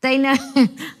they know,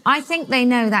 I think they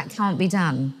know that can't be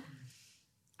done.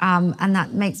 And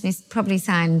that makes me probably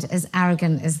sound as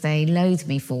arrogant as they loathe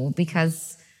me for,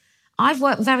 because I've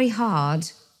worked very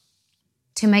hard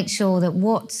to make sure that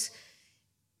what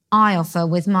I offer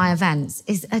with my events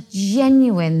is a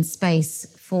genuine space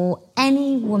for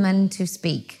any woman to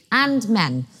speak, and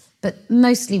men, but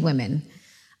mostly women.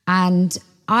 And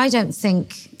I don't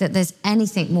think that there's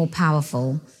anything more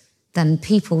powerful than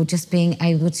people just being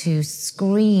able to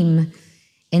scream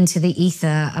into the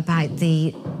ether about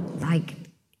the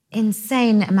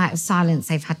insane amount of silence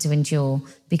they've had to endure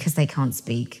because they can't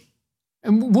speak.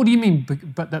 And what do you mean,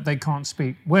 but that they can't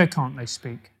speak? Where can't they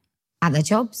speak? At their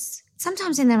jobs,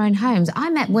 sometimes in their own homes. I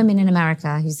met women in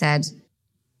America who said,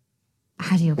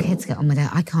 how do your kids get on with it?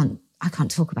 I can't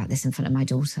talk about this in front of my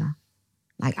daughter.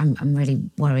 Like, I'm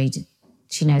really worried.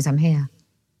 She knows I'm here.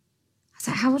 I was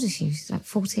like, how old is she? She's like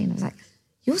 14. I was like,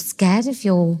 you're scared of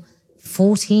your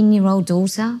 14-year-old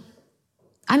daughter?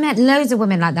 I met loads of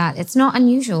women like that. It's not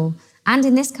unusual. And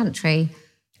in this country.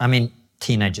 I mean,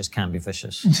 teenagers can be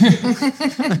vicious.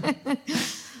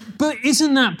 But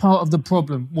isn't that part of the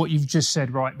problem, what you've just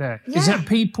said right there? Yeah. Is that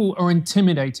people are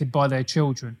intimidated by their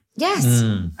children. Yes.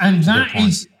 And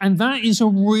that is a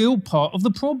real part of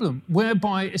the problem,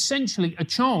 whereby essentially a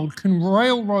child can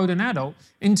railroad an adult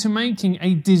into making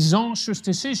a disastrous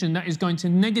decision that is going to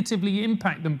negatively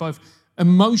impact them both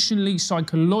emotionally,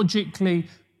 psychologically,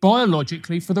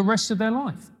 biologically for the rest of their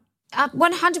life.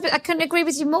 100%. I couldn't agree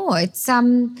with you more. It's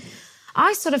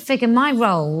I sort of figure my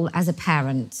role as a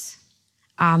parent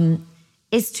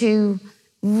is to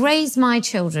raise my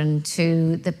children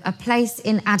to a place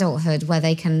in adulthood where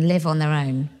they can live on their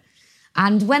own.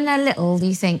 And when they're little,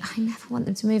 you think, I never want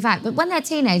them to move out. But when they're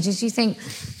teenagers, you think,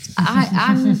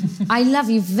 I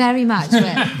love you very much,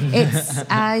 but it's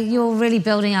you're really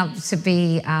building up to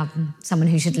be someone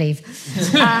who should leave.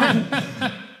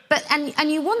 But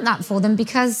you want that for them,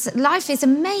 because life is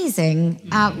amazing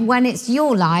when it's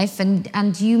your life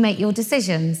and you make your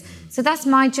decisions. So that's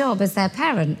my job as their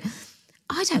parent.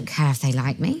 I don't care if they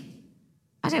like me.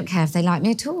 I don't care if they like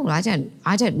me at all. I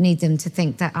don't need them to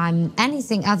think that I'm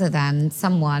anything other than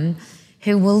someone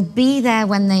who will be there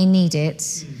when they need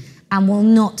it and will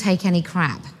not take any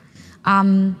crap.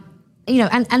 And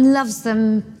loves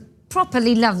them,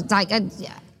 properly loves, like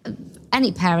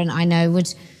any parent I know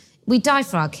we die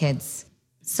for our kids.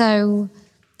 So,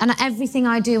 and everything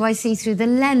I do, I see through the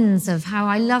lens of how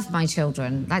I love my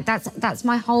children. Like that's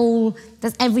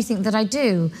everything that I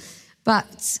do.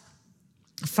 But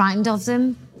frightened of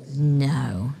them?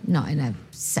 No, not in a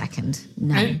second,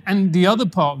 no. And the other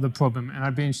part of the problem, and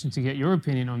I'd be interested to get your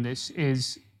opinion on this,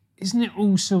 isn't it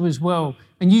also as well,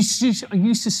 and I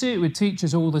used to see it with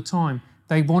teachers all the time,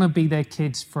 they want to be their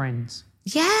kids' friends.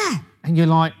 Yeah. And you're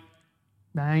like,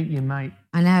 they ain't your mate.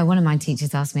 I know, one of my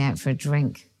teachers asked me out for a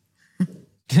drink.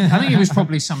 I think it was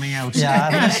probably something else. Yeah,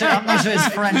 I'm not sure it's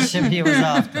friendship he was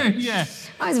after. Yeah.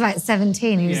 I was about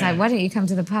 17. He was like, why don't you come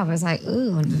to the pub? I was like,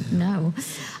 ooh, no.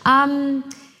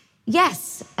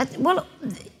 Yes. Well,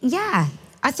 yeah.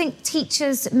 I think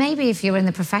teachers, maybe if you're in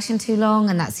the profession too long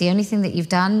and that's the only thing that you've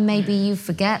done, maybe you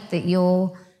forget that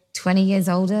you're 20 years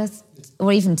older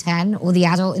or even 10 or the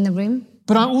adult in the room.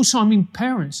 But I mean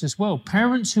parents as well.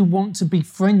 Parents who want to be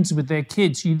friends with their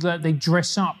kids. They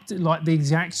dress up like the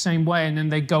exact same way and then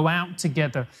they go out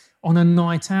together on a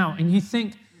night out. And you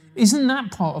think, isn't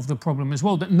that part of the problem as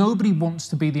well? That nobody wants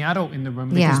to be the adult in the room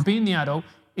because being the adult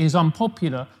is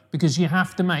unpopular because you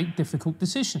have to make difficult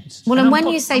decisions. Well, and when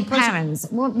you say parents,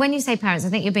 I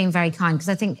think you're being very kind because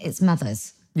I think it's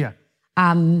mothers. Yeah.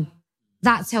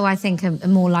 That's who I think are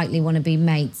more likely want to be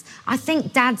mates. I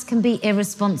think dads can be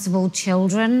irresponsible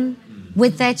children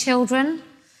with their children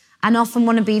and often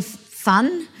want to be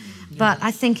fun. But I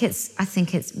think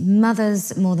it's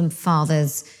mothers more than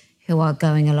fathers who are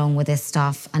going along with this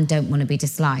stuff and don't want to be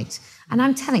disliked. And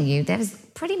I'm telling you, there's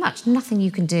pretty much nothing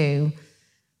you can do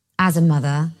as a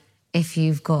mother if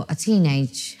you've got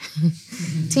teenagers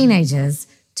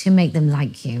to make them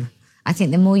like you. I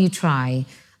think the more you try,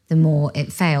 the more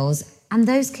it fails. And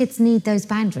those kids need those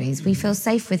boundaries. We feel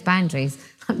safe with boundaries.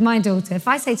 Like my daughter, if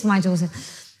I say to my daughter,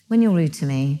 when you're rude to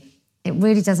me, it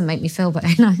really doesn't make me feel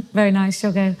very nice.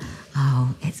 She'll go,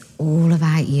 oh, it's all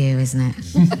about you, isn't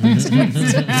it?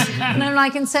 And I'm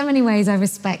like, in so many ways, I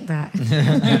respect that.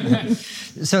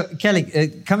 So,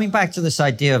 Kelly, coming back to this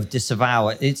idea of disavow,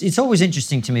 it's always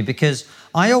interesting to me because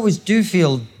I always do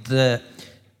feel that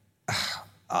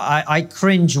I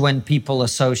cringe when people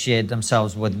associate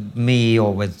themselves with me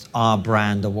or with our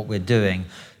brand or what we're doing,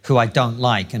 who I don't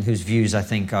like and whose views I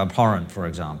think are abhorrent, for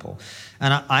example.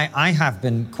 And I have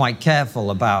been quite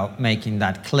careful about making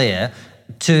that clear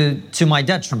to my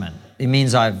detriment. It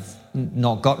means I've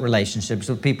not got relationships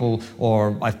with people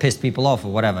or I've pissed people off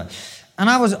or whatever. And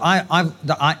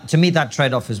to me, that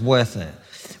trade-off is worth it.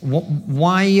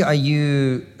 Why are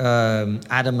you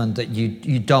adamant that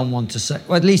you don't want to say,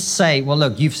 or at least say, well,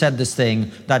 look, you've said this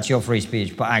thing, that's your free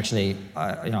speech, but actually,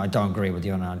 I don't agree with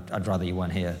you and I'd rather you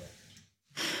weren't here?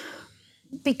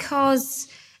 Because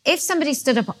if somebody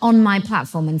stood up on my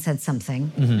platform and said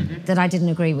something that I didn't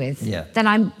agree with,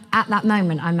 then at that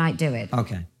moment, I might do it.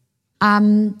 Okay.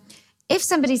 If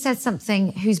somebody said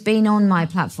something who's been on my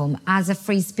platform as a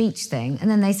free speech thing, and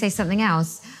then they say something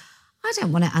else, I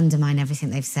don't want to undermine everything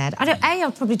they've said.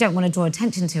 I probably don't want to draw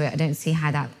attention to it. I don't see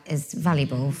how that is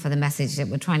valuable for the message that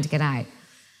we're trying to get out.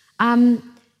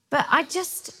 But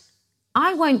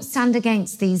I won't stand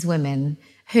against these women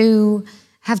who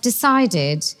have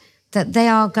decided that they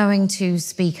are going to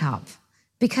speak up,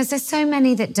 because there's so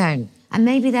many that don't. And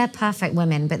maybe they're perfect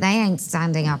women, but they ain't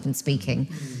standing up and speaking.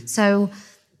 So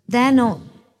they're not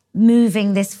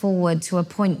moving this forward to a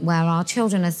point where our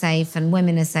children are safe and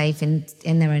women are safe in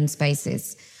their own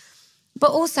spaces.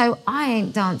 But also, I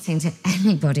ain't dancing to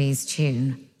anybody's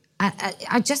tune.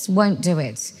 I just won't do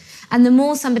it. And the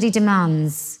more somebody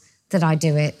demands that I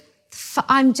do it,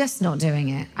 I'm just not doing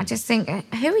it. I just think,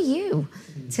 who are you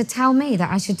to tell me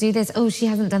that I should do this? Oh, she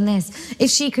hasn't done this.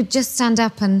 If she could just stand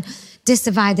up and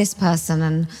disavow this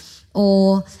person,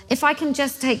 or if I can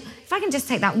just take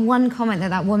that one comment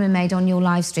that woman made on your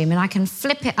live stream and I can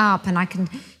flip it up and I can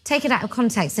take it out of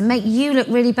context and make you look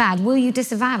really bad, will you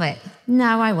disavow it?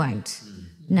 No, I won't.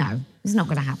 No, it's not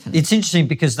going to happen. It's interesting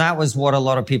because that was what a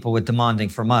lot of people were demanding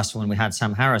from us when we had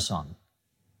Sam Harris on.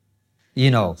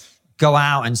 Go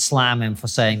out and slam him for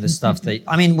saying the stuff that...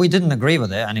 I mean, we didn't agree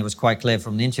with it and it was quite clear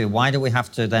from the interview. Why do we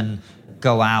have to then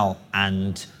go out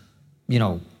and,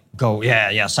 go,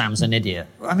 yeah, Sam's an idiot?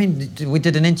 I mean, we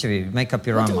did an interview. Make up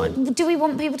your own mind. Do we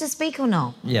want people to speak or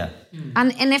not? Yeah.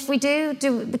 And if we do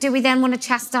we then want to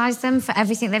chastise them for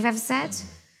everything they've ever said?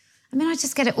 I mean, I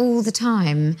just get it all the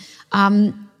time.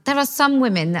 There are some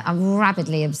women that are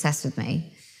rabidly obsessed with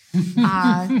me.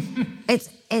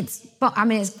 It's quite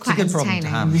it's a good entertaining. Problem to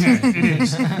have. Yeah, it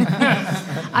is.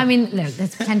 I mean, look,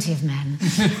 there's plenty of men.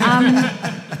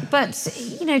 But,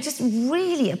 just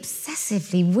really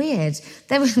obsessively weird.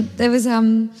 There was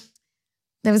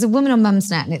a woman on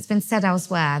Mumsnet, and it's been said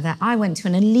elsewhere, that I went to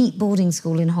an elite boarding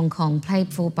school in Hong Kong,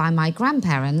 paid for by my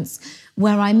grandparents,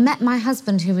 where I met my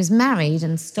husband who was married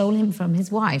and stole him from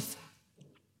his wife.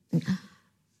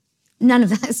 None of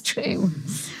that is true.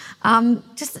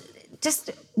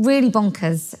 Just really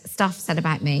bonkers stuff said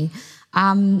about me.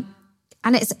 And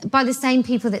it's by the same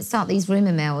people that start these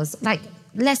rumour mills. Like,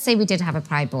 let's say we did have a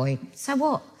Proud Boy. So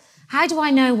what? How do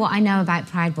I know what I know about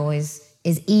Proud Boys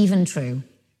is even true?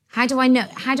 How do I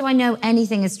know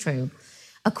anything is true?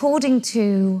 According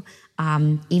to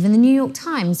even the New York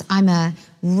Times. I'm a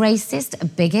racist, a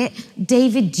bigot,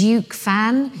 David Duke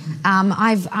fan.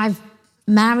 I've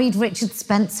married Richard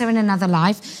Spencer in another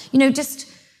life. You know, just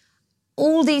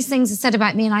all these things are said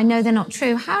about me and I know they're not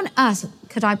true. How on earth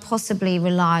could I possibly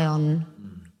rely on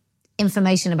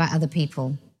information about other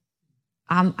people?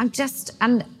 I'm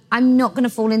not going to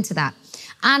fall into that.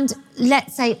 And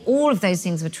let's say all of those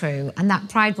things were true and that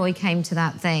Pride Boy came to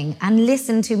that thing and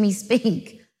listened to me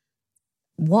speak.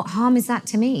 What harm is that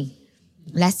to me?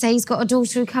 Let's say he's got a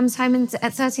daughter who comes home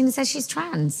at 13 and says she's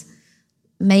trans.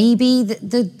 Maybe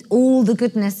all the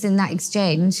goodness in that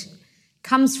exchange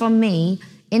comes from me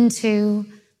into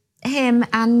him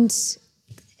and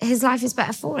his life is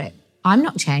better for it. I'm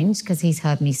not changed because he's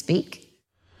heard me speak.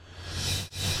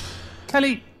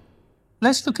 Kelly,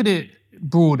 let's look at it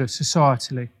broader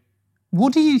societally.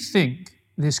 What do you think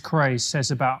this craze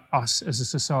says about us as a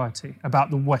society, about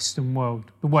the Western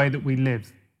world, the way that we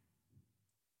live?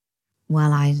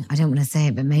 Well, I don't want to say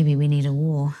it, but maybe we need a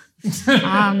war.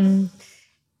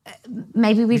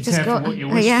 Maybe we've just got... What you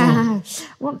wish for.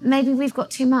 Well, maybe we've got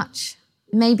too much.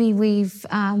 Maybe we've...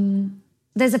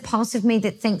 there's a part of me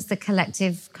that thinks the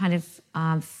collective kind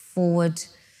of forward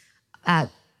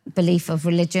belief of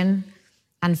religion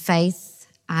and faith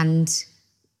and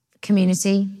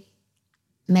community.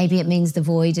 Maybe it means the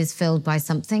void is filled by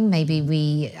something. Maybe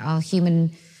we are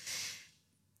human.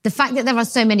 The fact that there are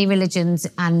so many religions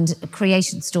and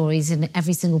creation stories in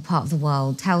every single part of the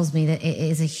world tells me that it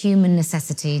is a human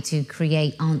necessity to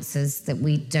create answers that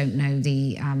we don't know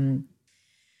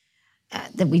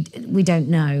we don't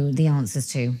know the answers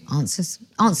to.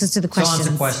 Answers to the questions.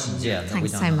 To answer questions, yeah.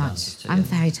 Thanks so much. I'm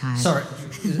very tired. Sorry,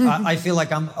 I feel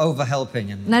like I'm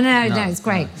over-helping. No, it's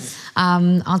great.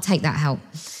 I'll take that help.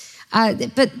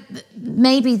 But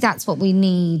maybe that's what we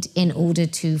need in order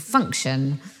to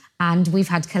function. And we've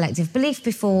had collective belief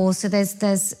before, so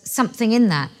there's something in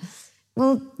that.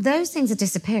 Well, those things are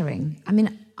disappearing. I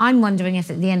mean, I'm wondering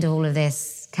if at the end of all of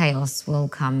this chaos will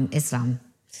come Islam.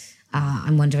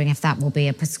 I'm wondering if that will be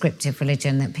a prescriptive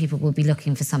religion, that people will be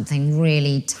looking for something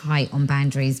really tight on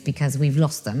boundaries because we've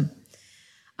lost them.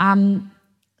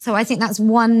 So I think that's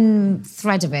one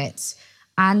thread of it.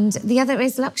 And the other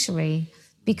is luxury,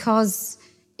 because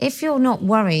if you're not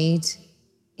worried,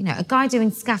 you know, a guy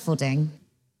doing scaffolding,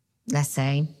 let's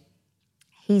say,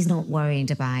 he's not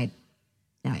worried about,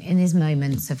 you know, in his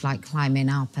moments of like climbing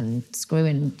up and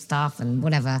screwing stuff and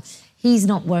whatever, he's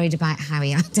not worried about how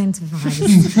he identifies.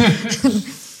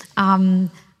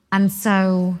 And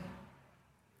so,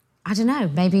 I don't know,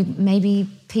 maybe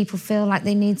people feel like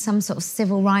they need some sort of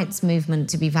civil rights movement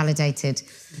to be validated.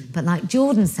 But like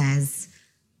Jordan says,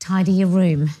 tidy your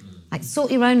room. Like,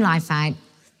 sort your own life out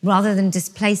rather than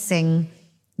displacing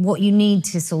what you need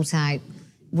to sort out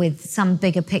with some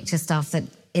bigger picture stuff that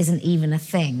isn't even a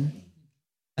thing.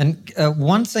 And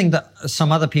one thing that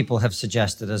some other people have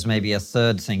suggested as maybe a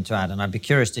third thing to add, and I'd be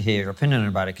curious to hear your opinion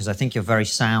about it, because I think you're very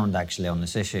sound, actually, on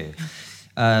this issue,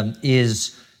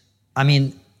 is, I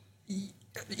mean,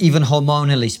 even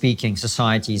hormonally speaking,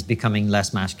 society is becoming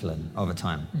less masculine over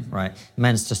time, right?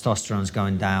 Men's testosterone's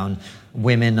going down.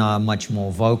 Women are much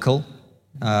more vocal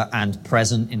and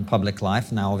present in public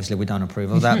life. Now, obviously, we don't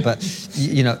approve of that, but,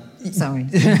 you know... Sorry.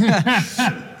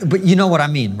 But you know what I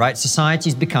mean, right? Society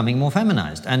is becoming more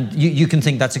feminized. And you can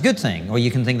think that's a good thing, or you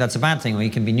can think that's a bad thing, or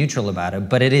you can be neutral about it,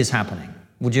 but it is happening.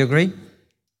 Would you agree?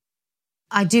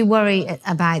 I do worry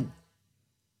about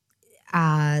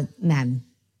men.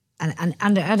 And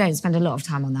I don't spend a lot of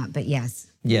time on that, but yes.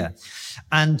 Yeah.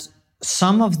 And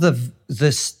some of the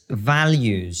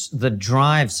values that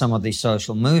drive some of these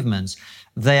social movements,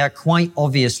 they are quite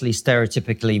obviously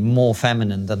stereotypically more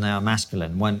feminine than they are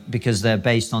masculine, because they're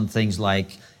based on things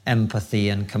like empathy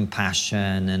and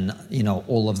compassion and, you know,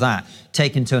 all of that,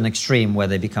 taken to an extreme where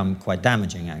they become quite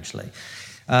damaging, actually.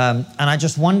 And I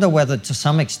just wonder whether, to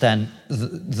some extent,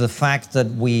 the fact that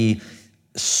we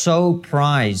so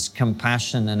prize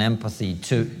compassion and empathy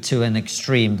to an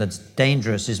extreme that's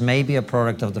dangerous is maybe a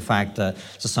product of the fact that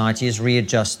society is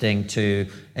readjusting to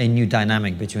a new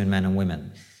dynamic between men and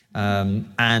women.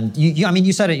 And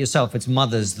you said it yourself, it's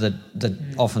mothers that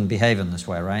often behave in this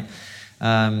way, right?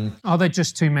 Are there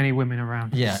just too many women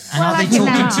around? Yeah, and are they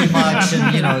talking too much?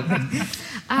 And, you know,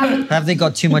 have they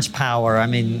got too much power? I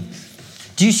mean,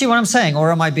 do you see what I'm saying,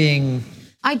 or am I being...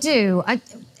 I do.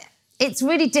 It's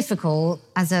really difficult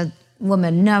as a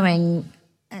woman knowing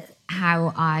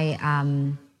how I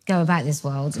go about this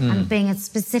world and being a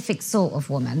specific sort of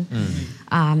woman.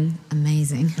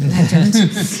 Amazing, legend.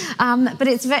 But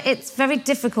it's very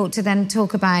difficult to then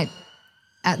talk about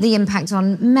the impact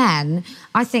on men.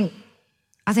 I think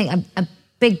a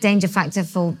big danger factor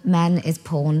for men is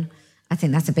porn. I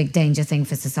think that's a big danger thing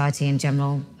for society in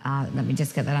general. Let me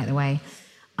just get that out of the way.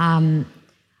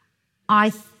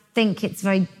 I think it's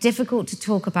very difficult to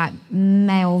talk about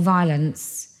male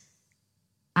violence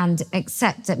and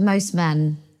accept that most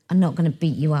men are not going to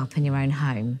beat you up in your own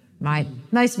home, right?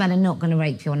 Most men are not going to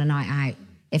rape you on a night out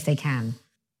if they can.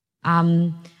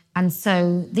 And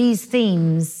so these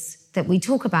themes that we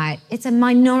talk about, it's a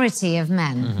minority of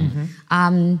men.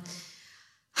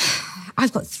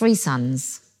 I've got 3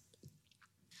 sons.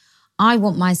 I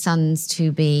want my sons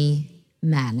to be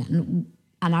men.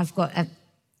 And I've got a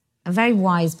very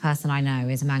wise person I know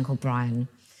is a man called Brian.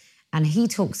 And he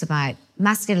talks about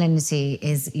masculinity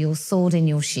is your sword in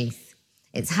your sheath.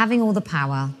 It's having all the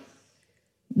power,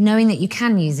 knowing that you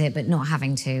can use it, but not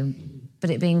having to, but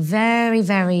it being very,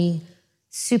 very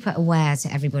super aware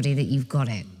to everybody that you've got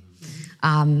it.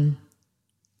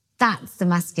 That's the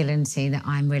masculinity that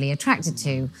I'm really attracted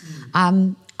to.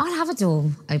 I'll have a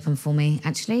door open for me,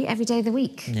 actually, every day of the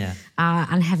week. Yeah.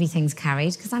 And heavy things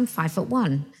carried, because I'm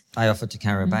 5'1". I offered to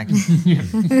carry her back.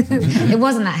 It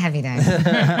wasn't that heavy, though.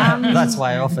 That's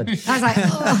why I offered. I was like,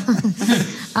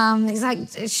 oh. He's like,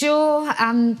 sure.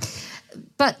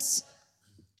 But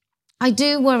I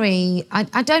do worry.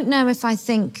 I don't know if I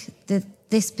think that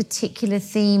this particular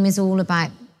theme is all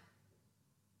about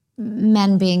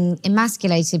men being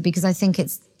emasculated, because I think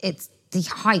it's the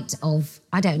height of,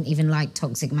 I don't even like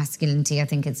toxic masculinity. I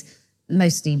think it's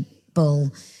mostly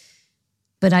bull.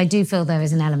 But I do feel there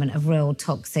is an element of real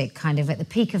toxic kind of at the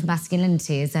peak of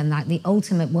masculinity is then like the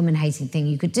ultimate woman-hating thing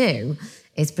you could do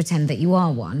is pretend that you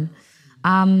are one.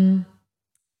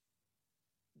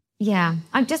 Yeah,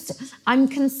 I'm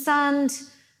concerned.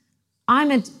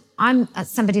 I'm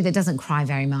somebody that doesn't cry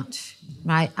very much,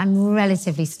 right? I'm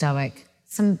relatively stoic.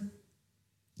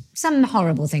 Some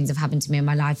horrible things have happened to me in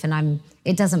my life, and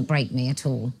it doesn't break me at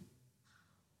all.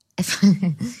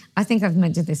 I think I've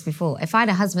mentioned this before. If I had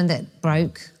a husband that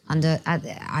broke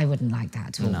I wouldn't like that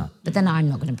at all. No. But then I'm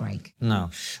not going to break. No.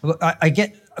 I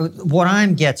get, what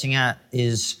I'm getting at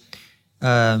is,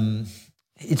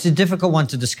 it's a difficult one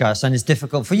to discuss, and it's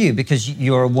difficult for you because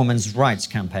you're a women's rights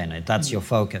campaigner. That's your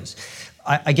focus.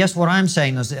 I guess what I'm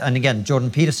saying is, and again, Jordan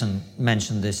Peterson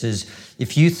mentioned this, is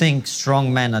if you think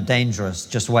strong men are dangerous,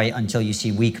 just wait until you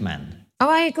see weak men. Oh,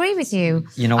 I agree with you.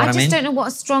 You know what I mean? I just don't know what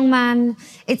a strong man.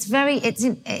 It's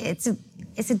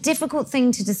a difficult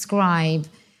thing to describe.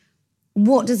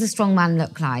 What does a strong man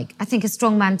look like? I think a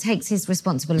strong man takes his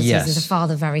responsibilities as a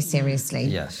father very seriously.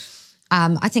 Yes.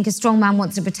 I think a strong man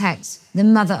wants to protect the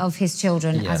mother of his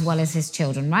children as well as his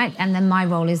children, right? And then my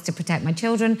role is to protect my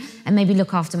children and maybe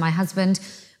look after my husband.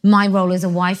 My role as a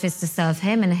wife is to serve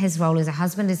him, and his role as a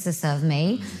husband is to serve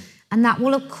me. And that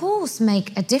will, of course,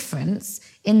 make a difference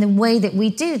in the way that we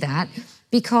do that,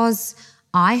 because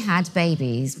I had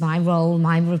babies. My role,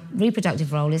 my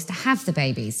reproductive role is to have the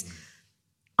babies.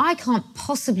 I can't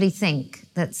possibly think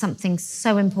that something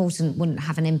so important wouldn't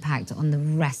have an impact on the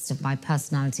rest of my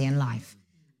personality and life.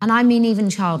 And I mean even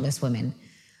childless women.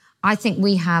 I think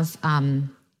we have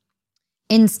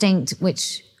instinct,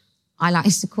 which I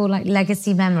like to call like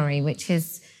legacy memory, which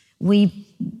is we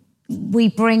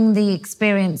bring the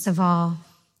experience of our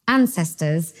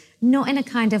ancestors, not in a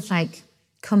kind of like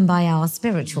kumbaya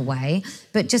spiritual way,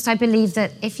 but just I believe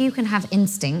that if you can have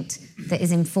instinct that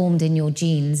is informed in your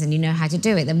genes and you know how to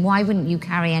do it, then why wouldn't you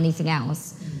carry anything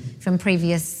else from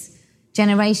previous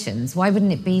generations? Why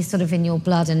wouldn't it be sort of in your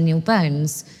blood and your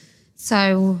bones?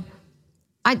 So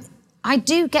I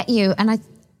do get you, and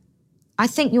I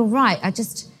think you're right. I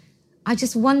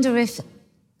just wonder if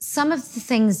some of the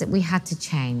things that we had to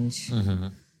change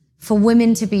for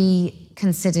women to be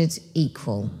considered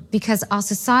equal, because our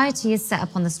society is set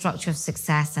up on the structure of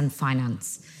success and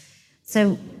finance.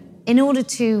 So in order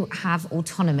to have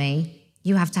autonomy,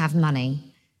 you have to have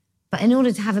money. But in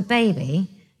order to have a baby,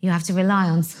 you have to rely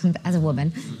on, as a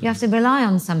woman, you have to rely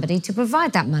on somebody to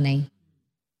provide that money.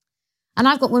 And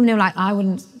I've got women who are like, I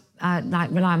wouldn't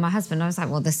rely on my husband. I was like,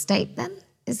 well, the state then?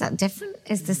 Is that different?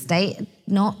 Is the state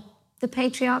not the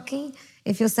patriarchy,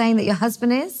 if you're saying that your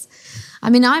husband is? I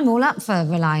mean, I'm all up for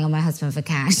relying on my husband for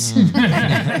cash.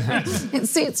 It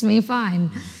suits me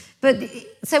fine. But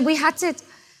so we had to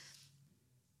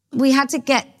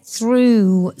get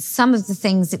through some of the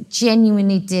things that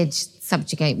genuinely did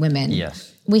subjugate women. Yes.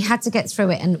 We had to get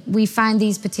through it, and we found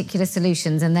these particular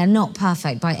solutions, and they're not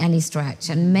perfect by any stretch.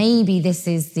 And maybe this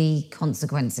is the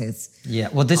consequences. Yeah.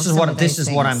 Well, this is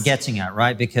what I'm getting at,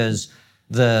 right? Because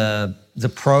the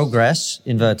progress,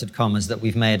 inverted commas, that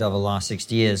we've made over the last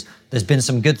 60 years, there's been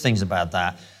some good things about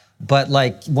that. But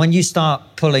like when you start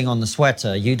pulling on the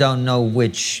sweater, you don't know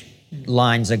which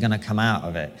lines are going to come out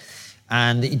of it.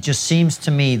 And it just seems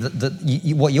to me that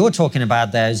what you're talking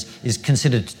about there is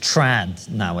considered trad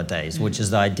nowadays, which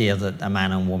is the idea that a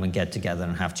man and woman get together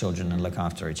and have children and look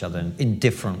after each other in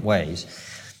different ways.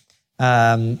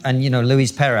 And, you know,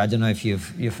 Louise Perry, I don't know if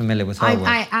you're familiar with her work.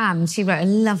 I am. She wrote a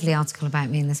lovely article about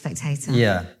me in The Spectator.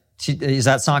 Yeah. Is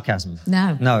that sarcasm?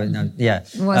 No. No, yeah.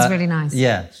 It was really nice.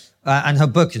 Yeah. And her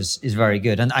book is very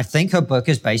good. And I think her book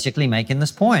is basically making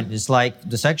this point. It's like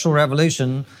the sexual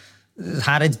revolution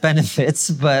had its benefits,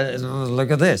 but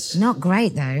look at this. Not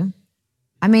great, though.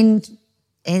 I mean,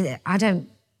 I don't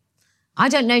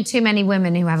know too many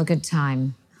women who have a good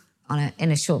time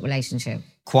in a short relationship.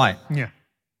 Quite. Yeah.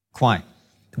 Quite.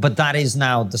 But that is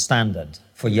now the standard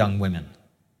for young women.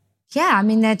 Yeah, I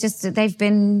mean, they've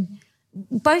been,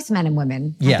 both men and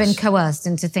women have been coerced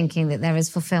into thinking that there is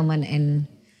fulfillment in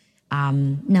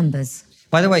numbers.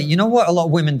 By the way, you know what a lot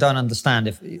of women don't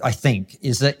understand, I think,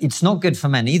 is that it's not good for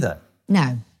men either.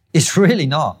 No. It's really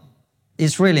not.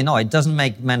 It's really not. It doesn't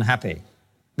make men happy.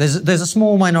 There's a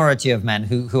small minority of men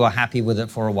who are happy with it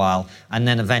for a while, and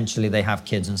then eventually they have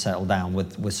kids and settle down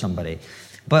with somebody.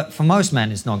 But for most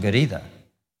men, it's not good either.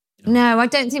 No, I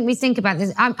don't think we think about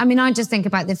this. I mean, I just think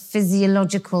about the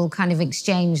physiological kind of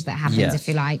exchange that happens, if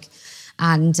you like.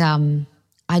 And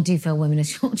I do feel women are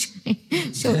shortchanged.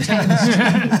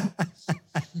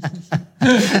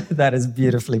 That is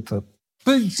beautifully put.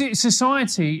 But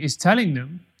society is telling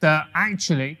them that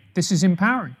actually this is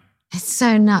empowering. It's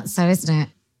so nuts, though, isn't it?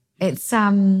 It's,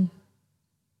 I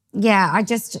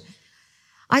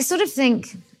sort of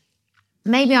think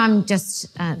maybe I'm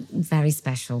just very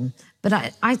special,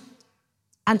 but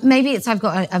and maybe it's I've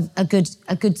got a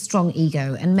good strong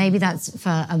ego, and maybe that's for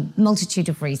a multitude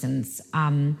of reasons.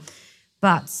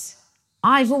 But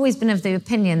I've always been of the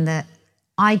opinion that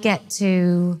I get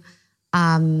to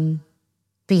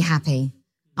be happy.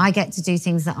 I get to do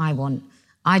things that I want.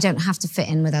 I don't have to fit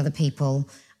in with other people.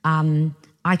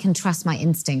 I can trust my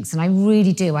instincts, and I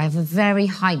really do. I have a very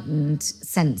heightened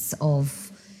sense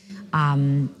of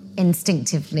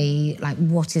instinctively, like,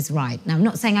 what is right. Now, I'm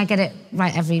not saying I get it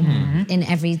right in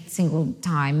every single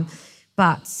time,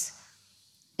 but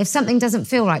if something doesn't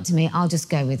feel right to me, I'll just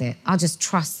go with it. I'll just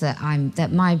trust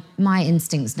that my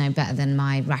instincts know better than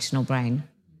my rational brain.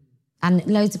 And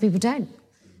loads of people don't.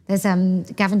 There's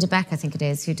Gavin de Beck, I think it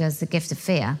is, who does The Gift of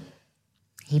Fear.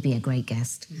 He'd be a great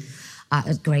guest.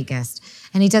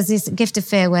 And he does this Gift of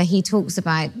Fear where he talks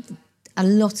about a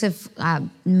lot of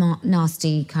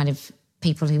nasty kind of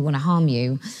people who want to harm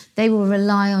you. They will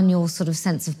rely on your sort of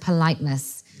sense of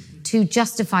politeness to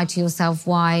justify to yourself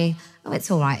why,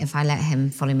 it's all right if I let him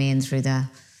follow me in through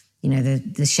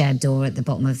the shared door at the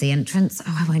bottom of the entrance.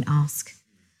 I won't ask.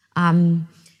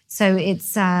 So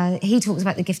it's he talks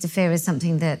about the gift of fear as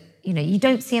something that, you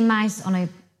don't see a mouse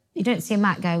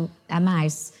a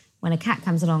mouse when a cat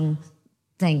comes along,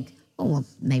 think, oh, well,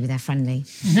 maybe they're friendly.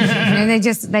 They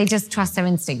just trust their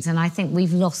instincts, and I think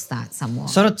we've lost that somewhat.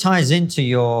 Sort of ties into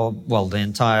the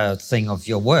entire thing of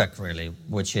your work, really,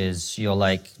 which is you're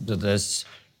like, this,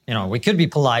 we could be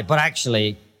polite, but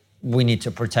actually we need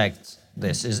to protect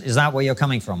this. Is that where you're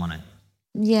coming from on it?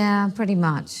 Yeah, pretty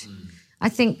much. I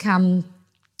think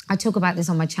I talk about this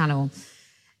on my channel.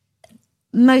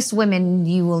 Most women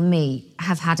you will meet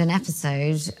have had an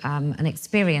episode, an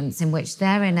experience in which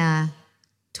they're in a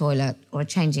toilet or a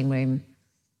changing room,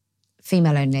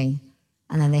 female only,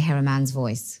 and then they hear a man's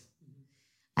voice.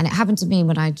 And it happened to me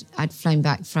when I'd flown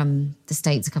back from the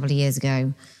States a couple of years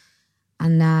ago.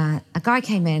 And a guy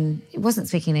came in, he wasn't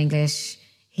speaking English.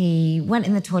 He went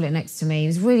in the toilet next to me. He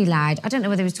was really loud. I don't know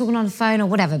whether he was talking on the phone or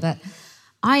whatever, but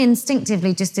I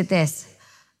instinctively just did this.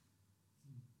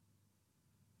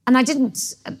 And I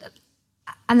didn't,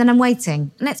 and then I'm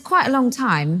waiting. And it's quite a long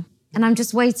time, and I'm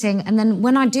just waiting. And then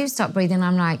when I do start breathing,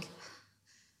 I'm like,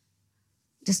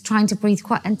 just trying to breathe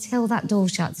quiet until that door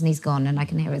shuts and he's gone and I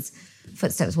can hear his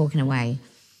footsteps walking away.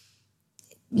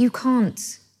 You can't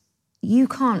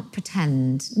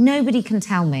pretend. Nobody can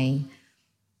tell me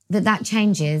that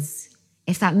changes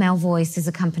if that male voice is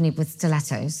accompanied with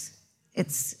stilettos.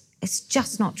 It's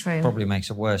just not true. Probably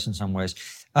makes it worse in some ways.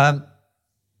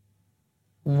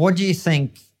 What do you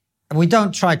think? We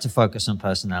don't try to focus on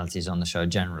personalities on the show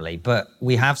generally, but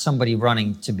we have somebody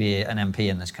running to be an MP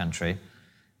in this country,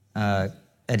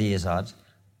 Eddie Izzard,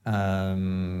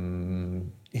 who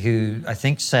I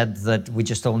think said that we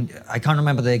just don't, I can't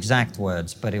remember the exact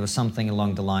words, but it was something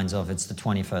along the lines of, it's the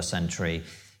 21st century.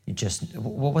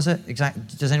 What was it exactly?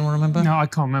 Does anyone remember? No, I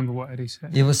can't remember what Eddie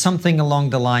said. It was something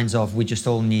along the lines of, we just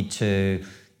all need to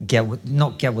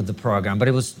not get with the program, but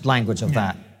it was language of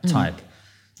that type.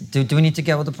 Do we need to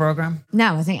get with the program?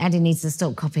 No, I think Eddie needs to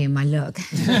stop copying my look.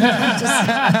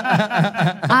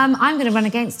 I'm going to run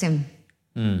against him.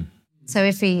 So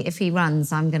if he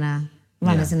runs, I'm going to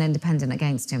run as an independent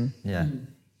against him. Yeah.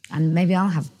 And maybe I'll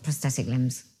have prosthetic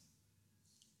limbs.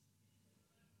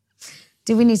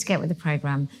 Do we need to get with the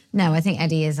program? No, I think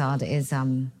Eddie Izzard is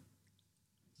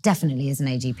definitely is an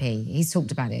AGP. He's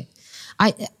talked about it.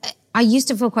 I used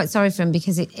to feel quite sorry for him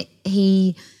because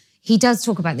he does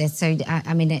talk about this. So,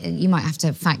 I mean, you might have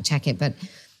to fact check it, but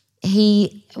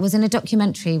he was in a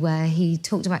documentary where he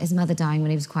talked about his mother dying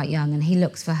when he was quite young, and he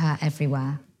looks for her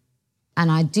everywhere.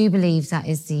 And I do believe that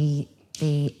is the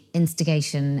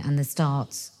instigation and the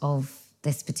start of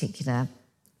this particular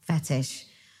fetish.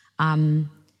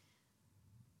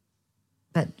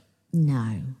 But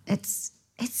no, it's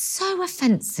so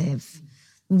offensive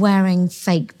wearing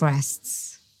fake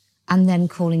breasts and then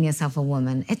calling yourself a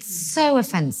woman. It's so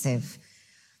offensive.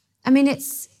 I mean,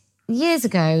 it's years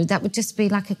ago, that would just be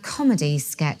like a comedy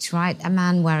sketch, right? A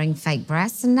man wearing fake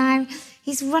breasts. And now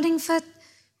he's running for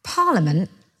Parliament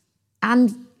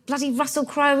and bloody Russell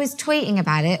Crowe is tweeting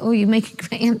about it. Oh, you make a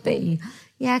great MP.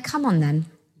 Yeah, come on then.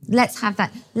 Let's have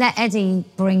that. Let Eddie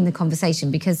bring the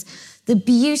conversation, because the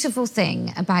beautiful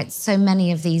thing about so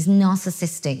many of these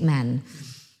narcissistic men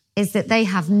is that they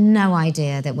have no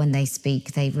idea that when they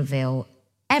speak, they reveal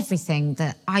everything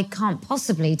that I can't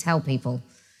possibly tell people.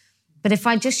 But if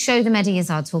I just show them Eddie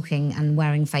Izzard talking and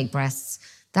wearing fake breasts,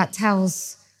 that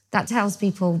tells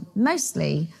people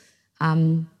mostly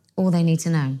all they need to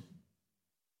know.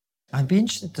 I'd be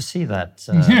interested to see that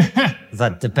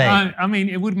that debate. I mean,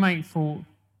 it would make for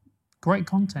great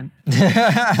content.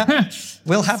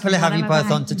 We'll happily have you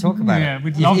both on to talk about it. Yeah,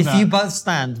 we'd love if that. you both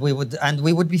stand, we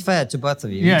would be fair to both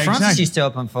of you. Yeah, Francis exactly. used to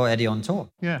open for Eddie on tour.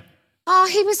 Yeah. Oh,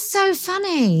 he was so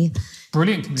funny.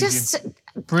 Brilliant comedian.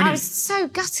 Brilliant. I was so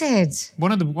gutted.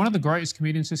 One of the greatest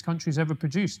comedians this country's ever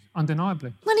produced,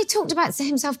 undeniably. When he talked about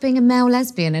himself being a male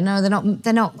lesbian and no,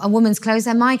 they're not a woman's clothes,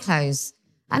 they're my clothes,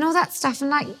 and all that stuff, and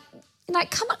like,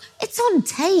 come on, it's on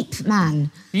tape,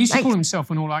 man. He used to call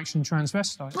himself an all-action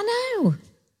transvestite. I know.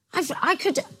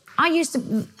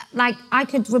 I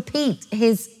could repeat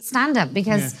his stand-up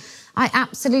because I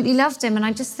absolutely loved him, and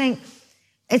I just think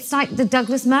it's like the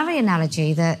Douglas Murray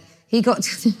analogy that he got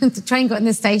the train got in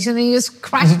the station and he just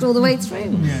crashed all the way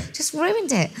through. Just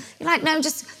ruined it. You're like, no,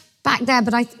 just back there.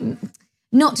 But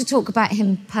not to talk about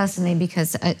him personally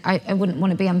because I wouldn't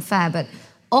want to be unfair, but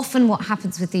often what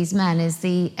happens with these men is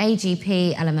the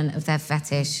AGP element of their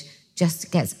fetish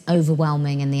just gets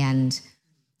overwhelming in the end.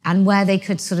 And where they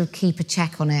could sort of keep a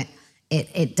check on it,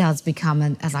 it does become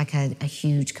a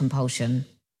huge compulsion.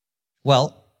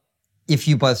 Well, if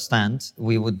you both stand,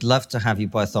 we would love to have you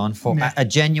both on for a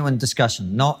genuine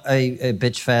discussion, not a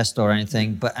bitch fest or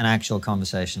anything, but an actual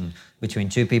conversation between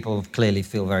two people who clearly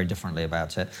feel very differently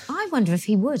about it. I wonder if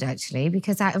he would, actually,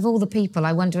 because out of all the people,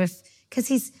 I wonder if, because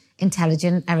he's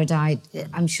intelligent, erudite,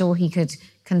 I'm sure he could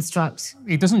construct...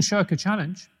 He doesn't shirk a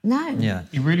challenge. No. Yeah.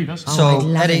 He really doesn't. So, I'd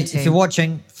love Eddie, him to. if you're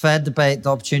watching, fair debate, the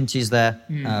opportunity is there.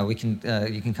 You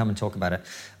can come and talk about it.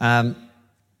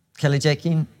 Kelly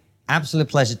Jekin, absolute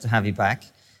pleasure to have you back.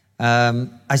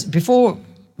 Before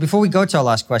we go to our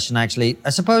last question, actually,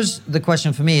 I suppose the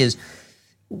question for me is,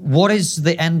 what is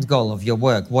the end goal of your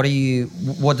work? What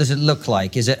does it look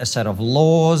like? Is it a set of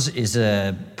laws? Is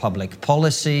it public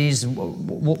policies?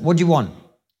 What do you want?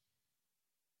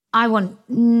 I want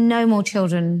no more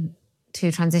children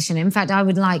to transition. In fact, I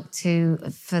would like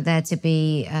for there to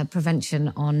be a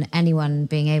prevention on anyone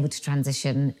being able to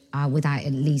transition without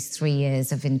at least 3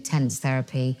 years of intense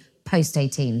therapy post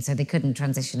 18. So they couldn't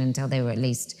transition until they were at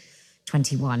least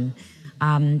 21,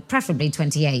 preferably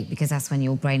 28, because that's when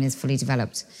your brain is fully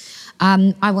developed.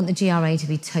 I want the GRA to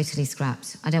be totally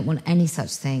scrapped. I don't want any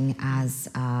such thing as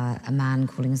a man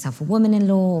calling himself a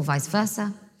woman-in-law or vice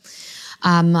versa.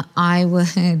 I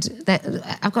would...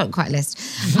 I've got quite a list.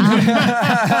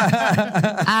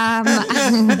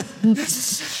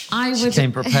 She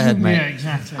came prepared, mate. Yeah,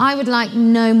 exactly. I would like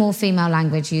no more female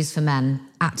language used for men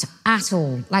at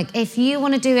all. Like, if you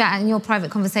want to do it in your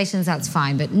private conversations, that's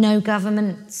fine, but no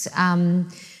government,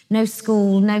 no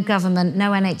school, no government,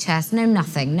 no NHS, no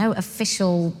nothing, no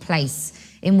official place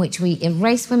in which we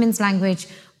erase women's language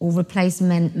or replace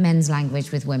men's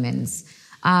language with women's.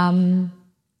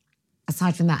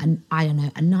 Aside from that, I don't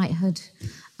know, a knighthood.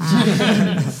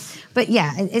 But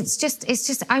yeah, it's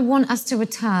just. I want us to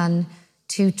return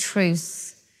to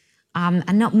truth,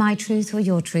 and not my truth or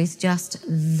your truth, just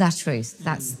the truth.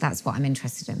 That's what I'm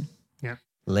interested in. Yeah.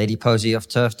 Lady Posie of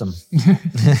Turfdom.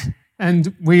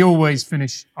 And we always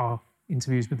finish our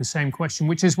interviews with the same question,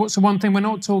 which is, what's the one thing we're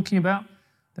not talking about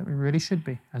that we really should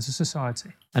be as a society.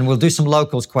 And we'll do some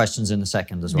locals questions in a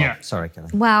second as well. Yeah. Sorry, Kelly.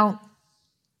 Well,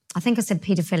 I think I said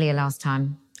paedophilia last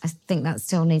time. I think that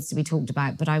still needs to be talked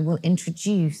about, but I will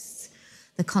introduce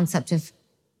the concept of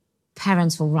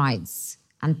parental rights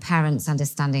and parents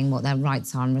understanding what their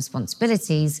rights are and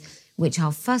responsibilities, which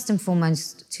are first and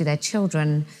foremost to their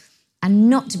children, and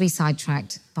not to be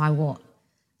sidetracked by what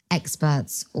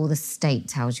experts or the state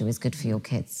tells you is good for your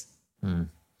kids.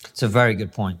 It's a very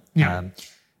good point. Yeah.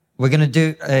 We're going to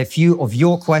do a few of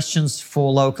your questions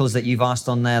for locals that you've asked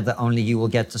on there that only you will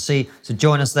get to see. So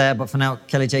join us there. But for now,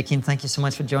 Kelly J. Keane, thank you so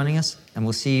much for joining us. And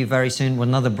we'll see you very soon with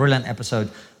another brilliant episode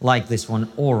like this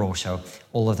one or Raw Show.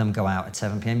 All of them go out at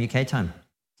 7 p.m. UK time.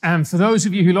 And for those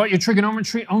of you who like your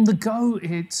trigonometry on the go,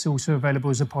 it's also available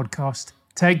as a podcast.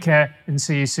 Take care and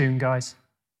see you soon, guys.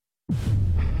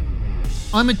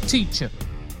 I'm a teacher,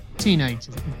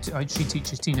 teenager. She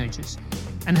teaches teenagers,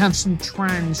 and have some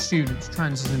trans students,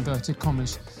 trans as inverted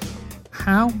commas.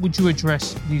 How would you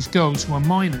address these girls who are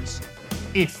minors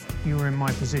if you were in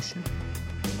my position?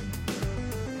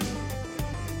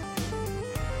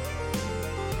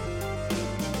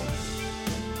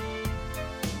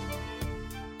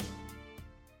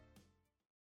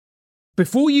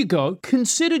 Before you go,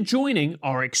 consider joining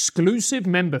our exclusive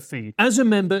member feed. As a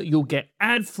member, you'll get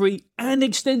ad-free and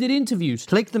extended interviews.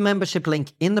 Click the membership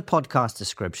link in the podcast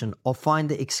description or find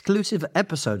the exclusive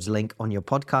episodes link on your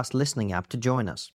podcast listening app to join us.